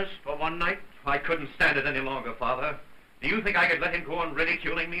madness for one night? I couldn't stand it any longer, Father. Do you think I could let him go on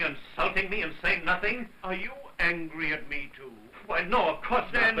ridiculing me, insulting me, and saying nothing? Are you angry at me, too? Why, no, of course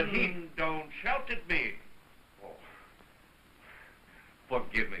Then not, but he... don't shout at me. Oh.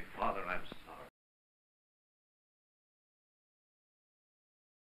 Forgive me, Father, I'm sorry.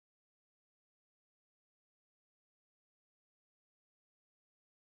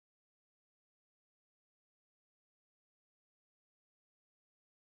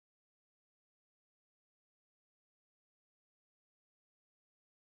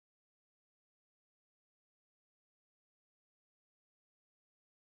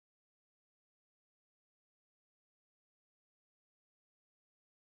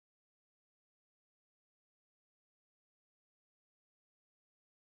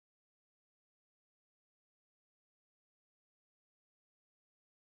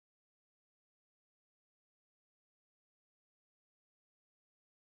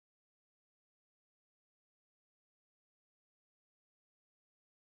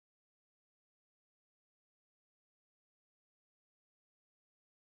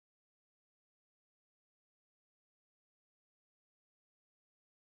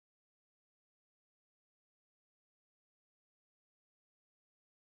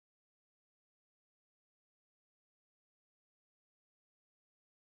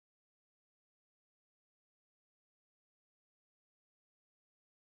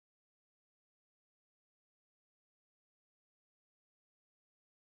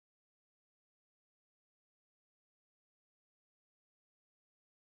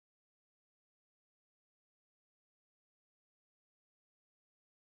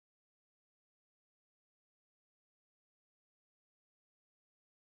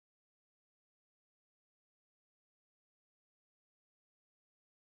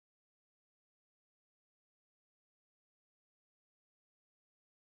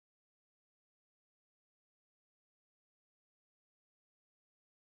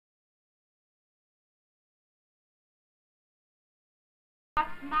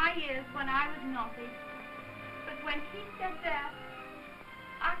 Boxed my ears when I was naughty. But when he said that,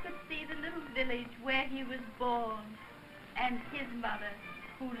 I could see the little village where he was born and his mother,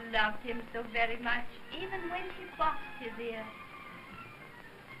 who loved him so very much, even when she boxed his ear.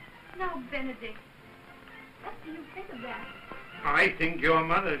 Now, Benedict, what do you think of that? I think your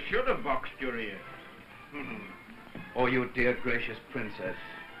mother should have boxed your ears. Oh, you dear gracious princess.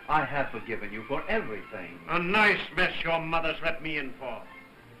 I have forgiven you for everything. A nice mess your mother's let me in for.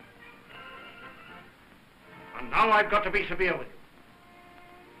 And now I've got to be severe with you.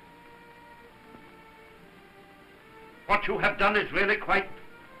 What you have done is really quite...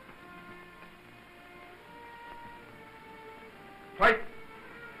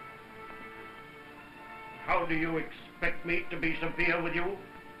 How do you expect me to be severe with you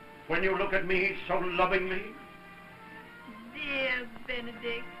when you look at me so lovingly? Dear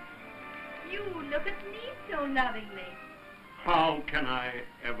Benedict, you look at me so lovingly. How can I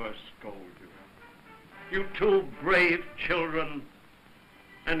ever scold you? You two brave children,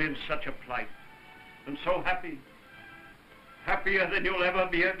 and in such a plight, and so happy. Happier than you'll ever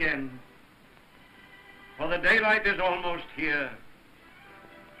be again. For the daylight is almost here.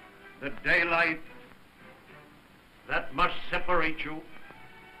 The daylight that must separate you.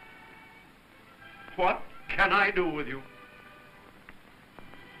 What can I do with you?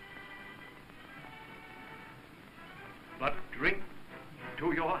 But drink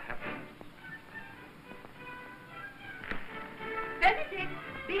to your happiness. Benedict,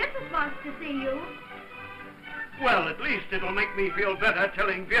 Beatrice wants to see you. Well, at least it'll make me feel better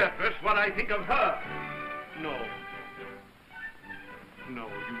telling Beatrice what I think of her. No. No,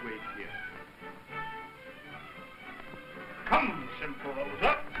 you wait here. Come, simple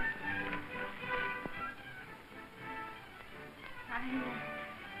Rosa.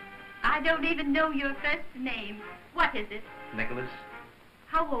 I don't even know your first name. What is it? Nicholas,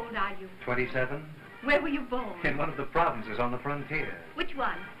 How old are you? 27, Where were you born? in one of the provinces on the frontier. Which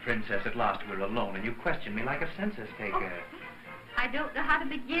one? Princess, at last we're alone, and you question me like a census taker. I don't know how to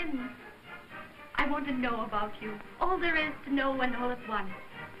begin. I want to know about you. All there is to know and all at once.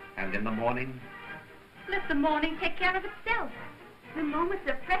 And in the morning? Let the morning take care of itself. The moments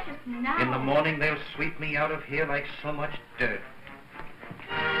are precious now. In the morning, they'll sweep me out of here like so much dirt.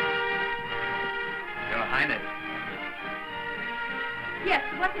 Your Highness. Yes,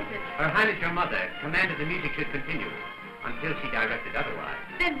 what is it? Her Highness, your mother, commanded the music should continue until she directed otherwise.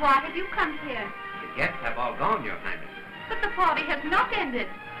 Then why have you come here? The guests have all gone, your Highness. But the party has not ended.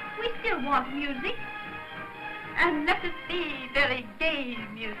 We still want music. And let it be very gay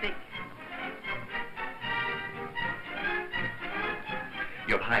music.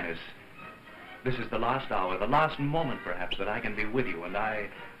 Your Highness, this is the last hour, the last moment, perhaps, that I can be with you, and I...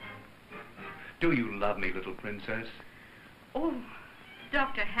 Do you love me, little princess? Oh,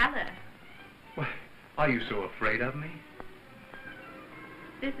 Dr. Haller. Why, are you so afraid of me?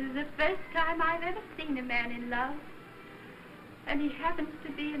 This is the first time I've ever seen a man in love. And he happens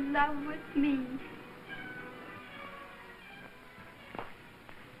to be in love with me.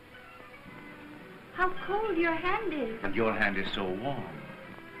 How cold your hand is. And your hand is so warm.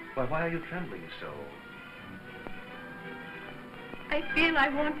 Why are you trembling so? I feel I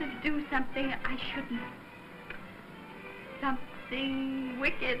want to do something I shouldn't. Something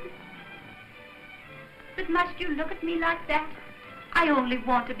wicked. But must you look at me like that? I only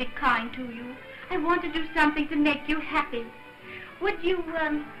want to be kind to you. I want to do something to make you happy. Would you,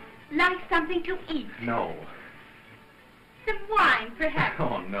 like something to eat? No. Some wine, perhaps?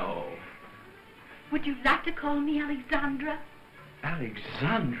 Oh, no. Would you like to call me Alexandra?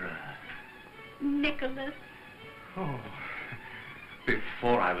 Alexandra? Nicholas. Oh,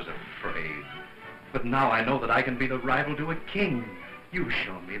 before I was afraid. But now I know that I can be the rival to a king. You've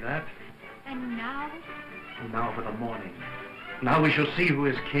shown me that. And now? Now for the morning. Now we shall see who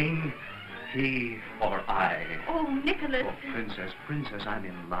is king, he or I. Oh, Nicholas. Oh, princess, I'm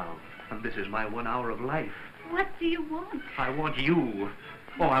in love. And this is my 1 hour of life. What do you want? I want you.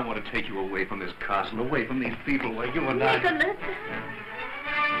 Oh, I want to take you away from this castle, away from these people where you and Nicholas.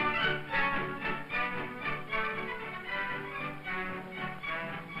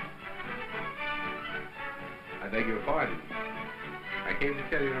 I beg your pardon. I came to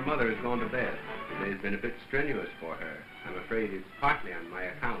tell you her mother has gone to bed. The day's been a bit strenuous for her. I'm afraid it's partly on my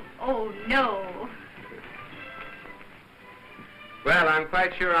account. Oh, no. Well, I'm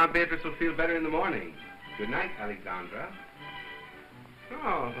quite sure Aunt Beatrice will feel better in the morning. Good night, Alexandra.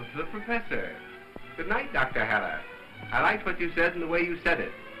 Oh, the professor. Good night, Dr. Haller. I liked what you said and the way you said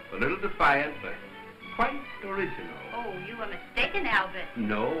it. A little defiant, but quite original. Oh, you were mistaken, Albert.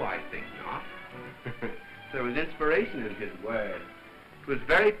 No, I think not. There was inspiration in his words. It was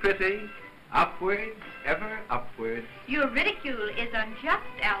very pretty. Upwards, ever upwards. Your ridicule is unjust,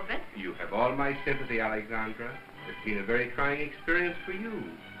 Albert. You have all my sympathy, Alexandra. It's been a very trying experience for you.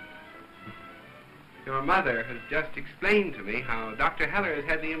 Your mother has just explained to me how Dr. Heller has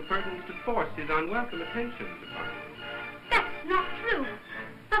had the impertinence to force his unwelcome attentions upon you. That's not true.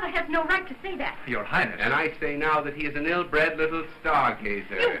 Mother has no right to say that. Your Highness. And I say now that he is an ill-bred little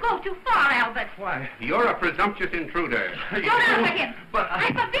stargazer. You go too far, Albert. Why? You're a presumptuous intruder. Don't answer him. But I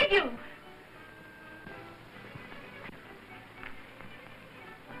forbid you.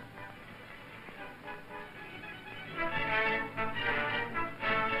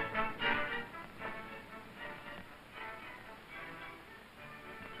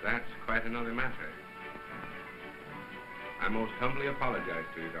 That's quite another matter. I most humbly apologize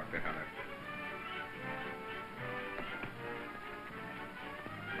to you, Dr. Heller.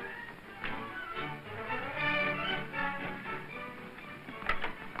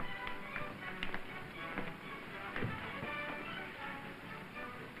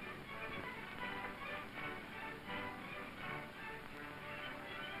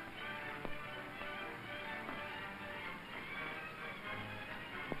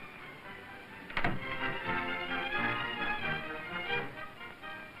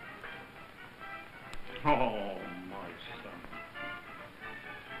 Oh, my son.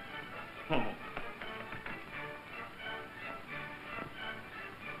 Oh.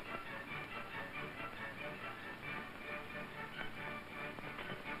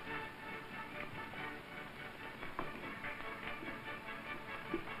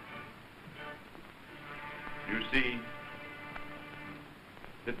 You see,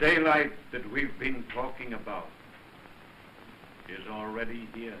 the daylight that we've been talking about is already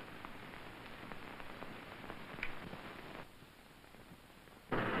here.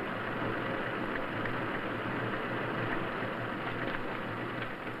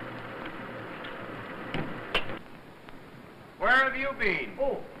 Where have you been?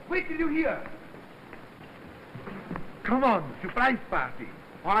 Oh, wait till you hear. Come on, surprise party.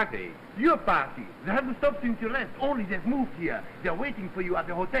 Party? Your party. They haven't stopped since you left. Only they've moved here. They're waiting for you at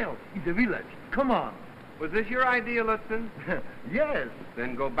the hotel in the village. Come on. Was this your idea, Lutzen? Yes.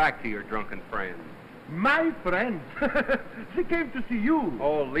 Then go back to your drunken friends. My friends. They came to see you.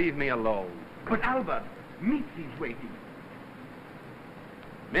 Oh, leave me alone. But Albert, Mitzi's waiting.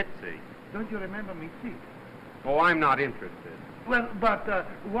 Mitzi? Don't you remember Mitzi? Oh, I'm not interested. Well, but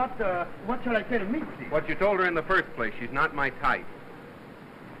what shall I tell Mitzi? What you told her in the first place, she's not my type.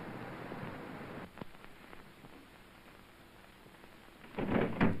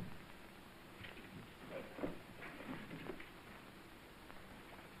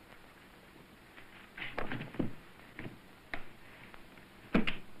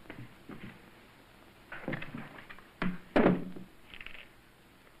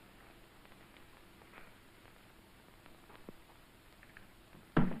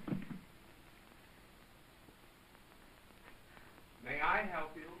 May I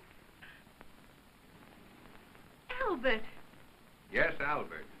help you? Albert. Yes,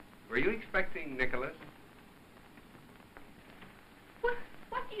 Albert. Were you expecting Nicholas? What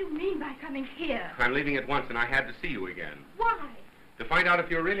do you mean by coming here? I'm leaving at once, and I had to see you again. Why? To find out if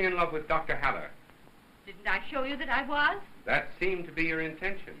you're really in love with Dr. Haller. Didn't I show you that I was? That seemed to be your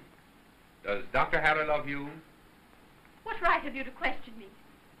intention. Does Dr. Haller love you? What right have you to question me?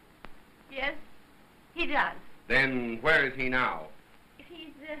 Yes, he does. Then where is he now?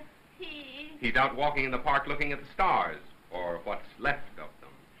 He's out walking in the park looking at the stars, or what's left of them.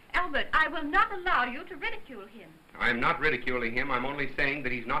 Albert, I will not allow you to ridicule him. I'm not ridiculing him. I'm only saying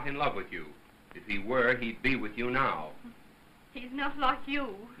that he's not in love with you. If he were, he'd be with you now. He's not like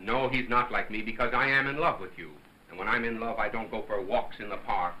you. No, he's not like me because I am in love with you. And when I'm in love, I don't go for walks in the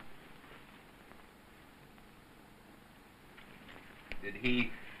park. Did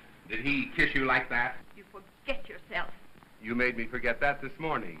he kiss you like that? You forget yourself. You made me forget that this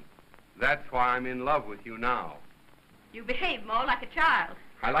morning. That's why I'm in love with you now. You behave more like a child.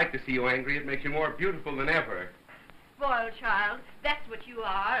 I like to see you angry. It makes you more beautiful than ever. Spoiled child. That's what you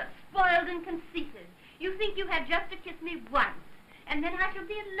are. Spoiled and conceited. You think you had just to kiss me once, and then I shall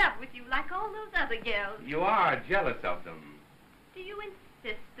be in love with you like all those other girls. You are jealous of them. Do you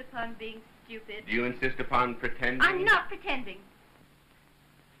insist upon being stupid? Do you insist upon pretending? I'm not pretending.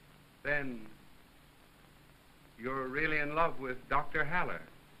 Then you're really in love with Dr. Haller.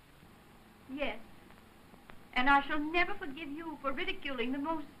 Yes. And I shall never forgive you for ridiculing the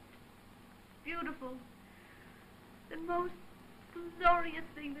most beautiful, the most glorious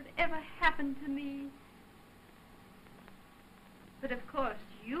thing that ever happened to me. But of course,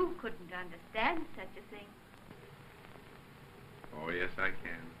 you couldn't understand such a thing. Oh, yes, I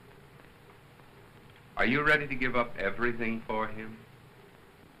can. Are you ready to give up everything for him?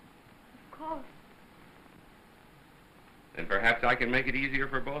 Of course. Then perhaps I can make it easier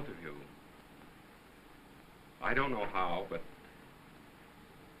for both of you. I don't know how, but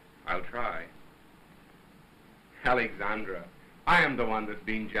I'll try. Alexandra, I am the one that's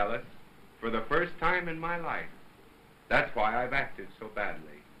being jealous for the first time in my life. That's why I've acted so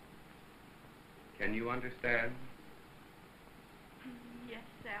badly. Can you understand? Yes,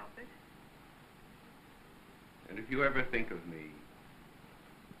 Albert. And if you ever think of me,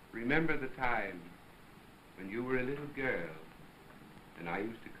 remember the time when you were a little girl and I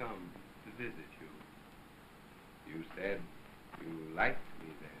used to come to visit you. You said you liked me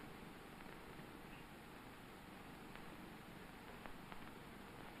then.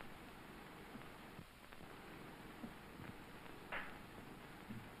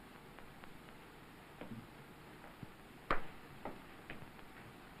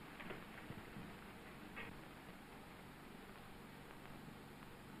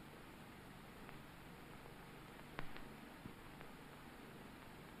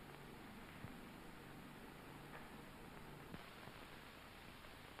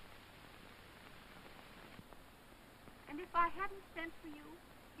 And if I hadn't sent for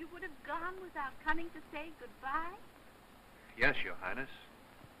you, You would have gone without coming to say goodbye? Yes, Your Highness.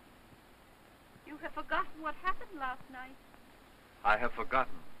 You have forgotten what happened last night. I have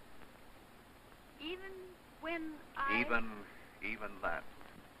forgotten. Even when I... Even that.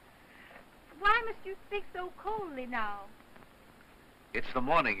 Why must you speak so coldly now? It's the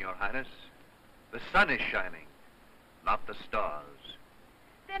morning, Your Highness. The sun is shining, not the stars.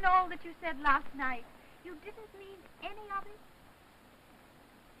 Then all that you said last night, you didn't mean any of it?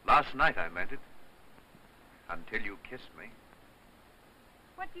 Last night I meant it. Until you kissed me.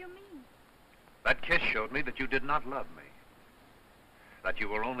 What do you mean? That kiss showed me that you did not love me. That you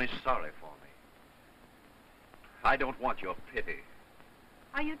were only sorry for me. I don't want your pity.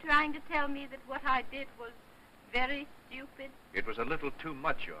 Are you trying to tell me that what I did was very stupid? It was a little too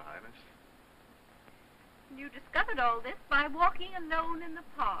much, Your Highness. You discovered all this by walking alone in the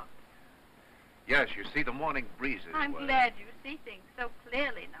park. Yes, you see, the morning breezes I'm were... glad you see things so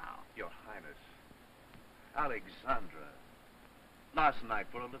clearly now. Your Highness. Alexandra. Last night,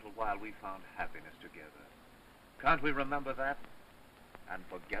 for a little while, we found happiness together. Can't we remember that? And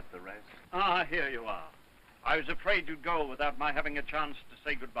forget the rest? Ah, here you are. I was afraid you'd go without my having a chance to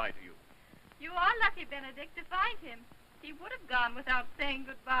say goodbye to you. You are lucky, Benedict, to find him. He would have gone without saying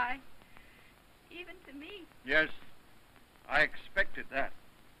goodbye. Even to me. Yes, I expected that.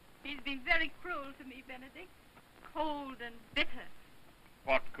 He's been very cruel to me, Benedict. Cold and bitter.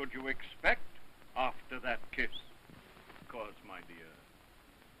 What could you expect after that kiss? Of course, my dear.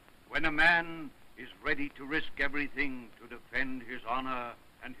 When a man is ready to risk everything to defend his honor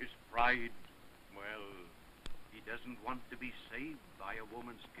and his pride, well, he doesn't want to be saved by a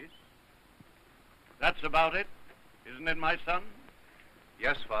woman's kiss. That's about it, isn't it, my son?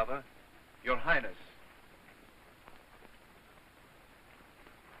 Yes, Father. Your Highness.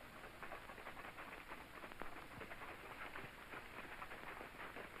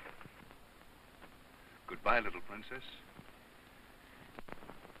 Goodbye, little princess.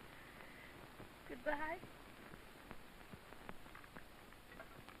 Goodbye.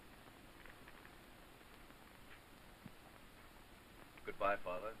 Goodbye,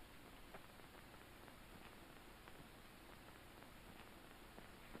 Father.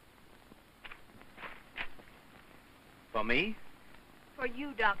 For me? For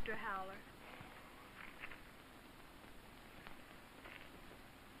you, Dr. Howler.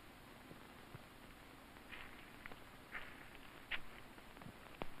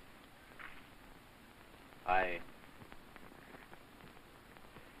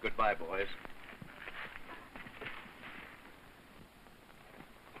 Goodbye, boys.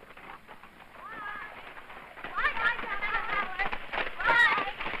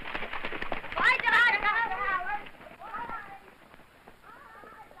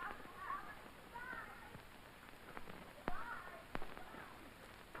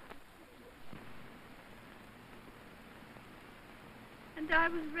 And I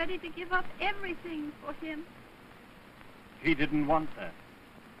was ready to give up everything for him. He didn't want that.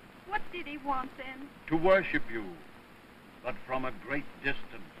 What did he want then? To worship you, but from a great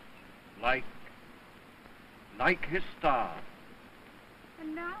distance, like his star.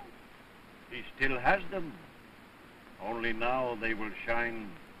 And now? He still has them. Only now they will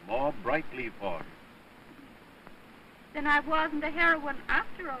shine more brightly for him. Then I wasn't a heroine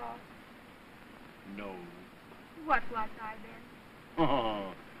after all. No. What was I then?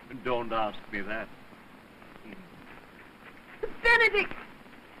 Oh, don't ask me that. Benedict!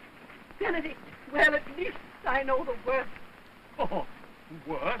 Benedict, well, at least I know the worst. Oh,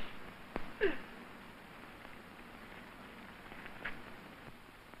 worse?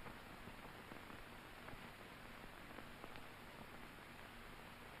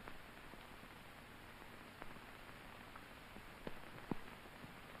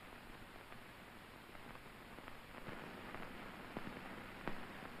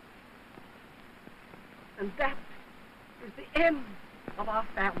 And that is the end of our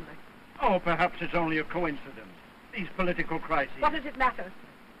family. Oh, perhaps it's only a coincidence. These political crises. What does it matter?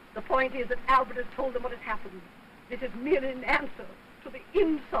 The point is that Albert has told them what has happened. This is merely an answer to the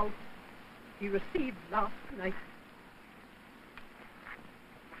insult he received last night.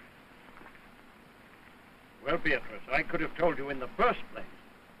 Well, Beatrice, I could have told you in the first place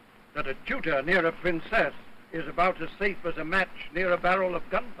that a tutor near a princess is about as safe as a match near a barrel of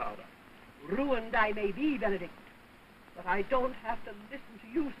gunpowder. Ruined I may be, Benedict, but I don't have to listen to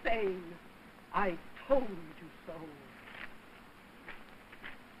you saying, I told you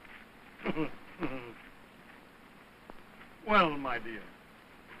so. Well, my dear,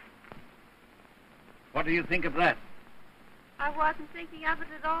 what do you think of that? I wasn't thinking of it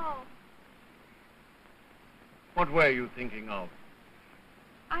at all. What were you thinking of?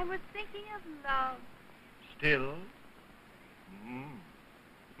 I was thinking of love. Still?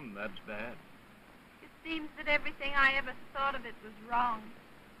 That's bad. It seems that everything I ever thought of it was wrong.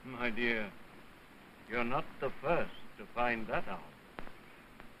 My dear, you're not the first to find that out.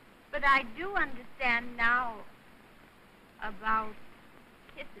 But I do understand now about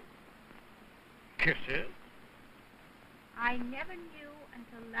kisses. Kisses? I never knew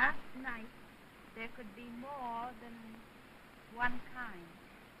until last night there could be more than one kind.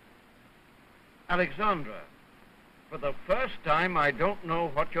 Alexandra, for the first time, I don't know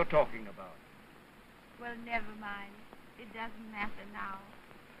what you're talking about. Well, never mind. It doesn't matter now.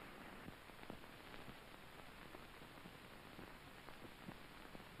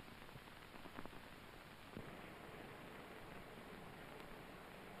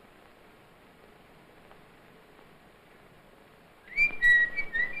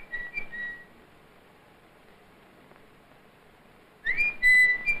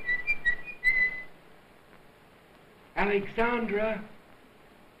 Alexandra!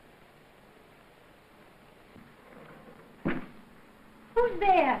 Who's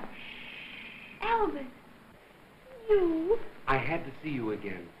there? Albert. You? I had to see you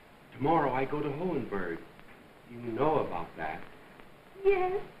again. Tomorrow I go to Hohenberg. You know about that.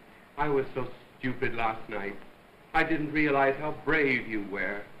 Yes. I was so stupid last night. I didn't realize how brave you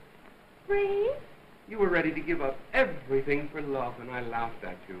were. Brave? You were ready to give up everything for love, and I laughed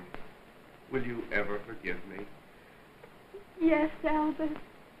at you. Will you ever forgive me? Yes, Albert.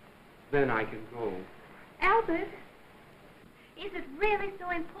 Then I can go. Albert, is it really so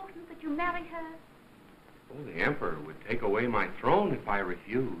important that you marry her? Oh, the Emperor would take away my throne if I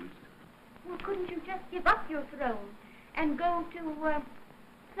refused. Well, couldn't you just give up your throne and go to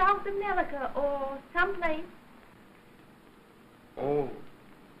South America or someplace? Oh,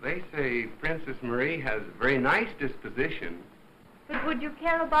 they say Princess Marie has a very nice disposition. But would you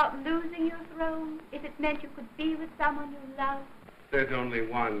care about losing your throne if it meant you could be with someone you love? There's only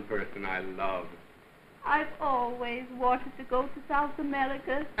one person I love. I've always wanted to go to South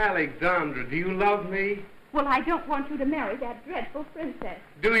America. Alexandra, do you love me? Well, I don't want you to marry that dreadful princess.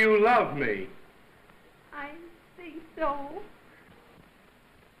 Do you love me? I think so.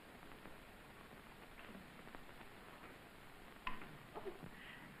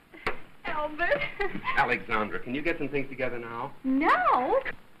 Albert. Alexandra, can you get some things together now? No.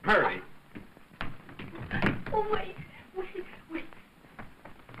 Hurry. Oh, wait.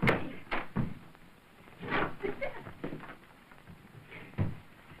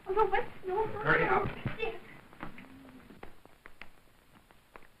 Oh, no, wait. No. Hurry up. Yes.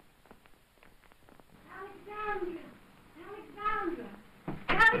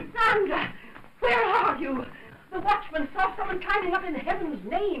 Alexandra! Where are you? The watchman saw someone climbing up in heaven's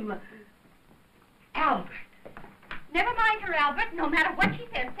name. Albert. Never mind her, Albert. No matter what she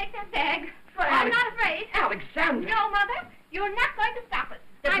says, take that bag. I'm not afraid. Alexandra! No, Mother. You're not going to stop us.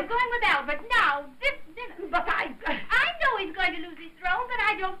 I'm going with Albert now, this minute. But I know he's going to lose his throne, but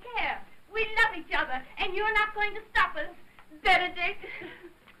I don't care. We love each other, and you're not going to stop us. Benedict,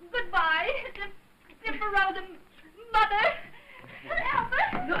 goodbye. Zipperoda, Mother.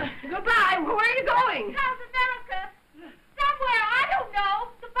 Albert. Goodbye. Where are you going? South America. Somewhere, I don't know.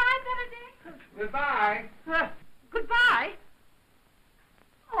 Goodbye, Benedict. Goodbye. Goodbye?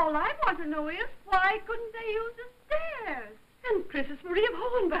 All I want to know is, why couldn't they use the stairs? And Princess Marie of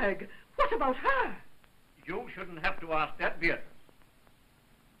Hohenberg, what about her? You shouldn't have to ask that, Beatrice.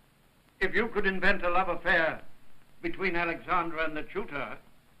 If you could invent a love affair between Alexandra and the tutor,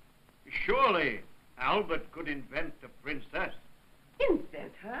 surely Albert could invent a princess.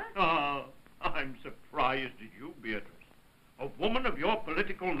 Invent her? Oh, I'm surprised at you, Beatrice. A woman of your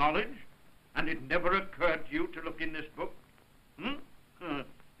political knowledge, and it never occurred to you to look in this book?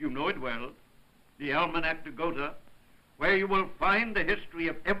 You know it well. The Almanac de Gotha, where you will find the history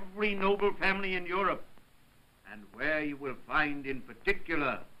of every noble family in Europe, and where you will find in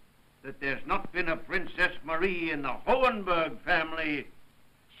particular that there's not been a Princess Marie in the Hohenberg family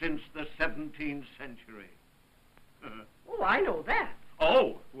since the 17th century. Oh, I know that.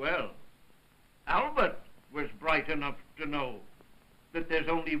 Oh, well, Albert was bright enough to know that there's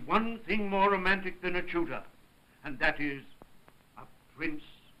only one thing more romantic than a tutor, and that is a prince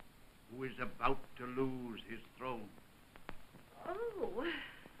who is about to lose his throne.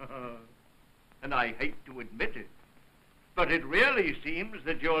 Oh. And I hate to admit it, but it really seems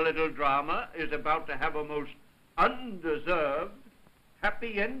that your little drama is about to have a most undeserved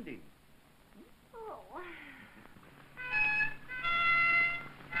happy ending.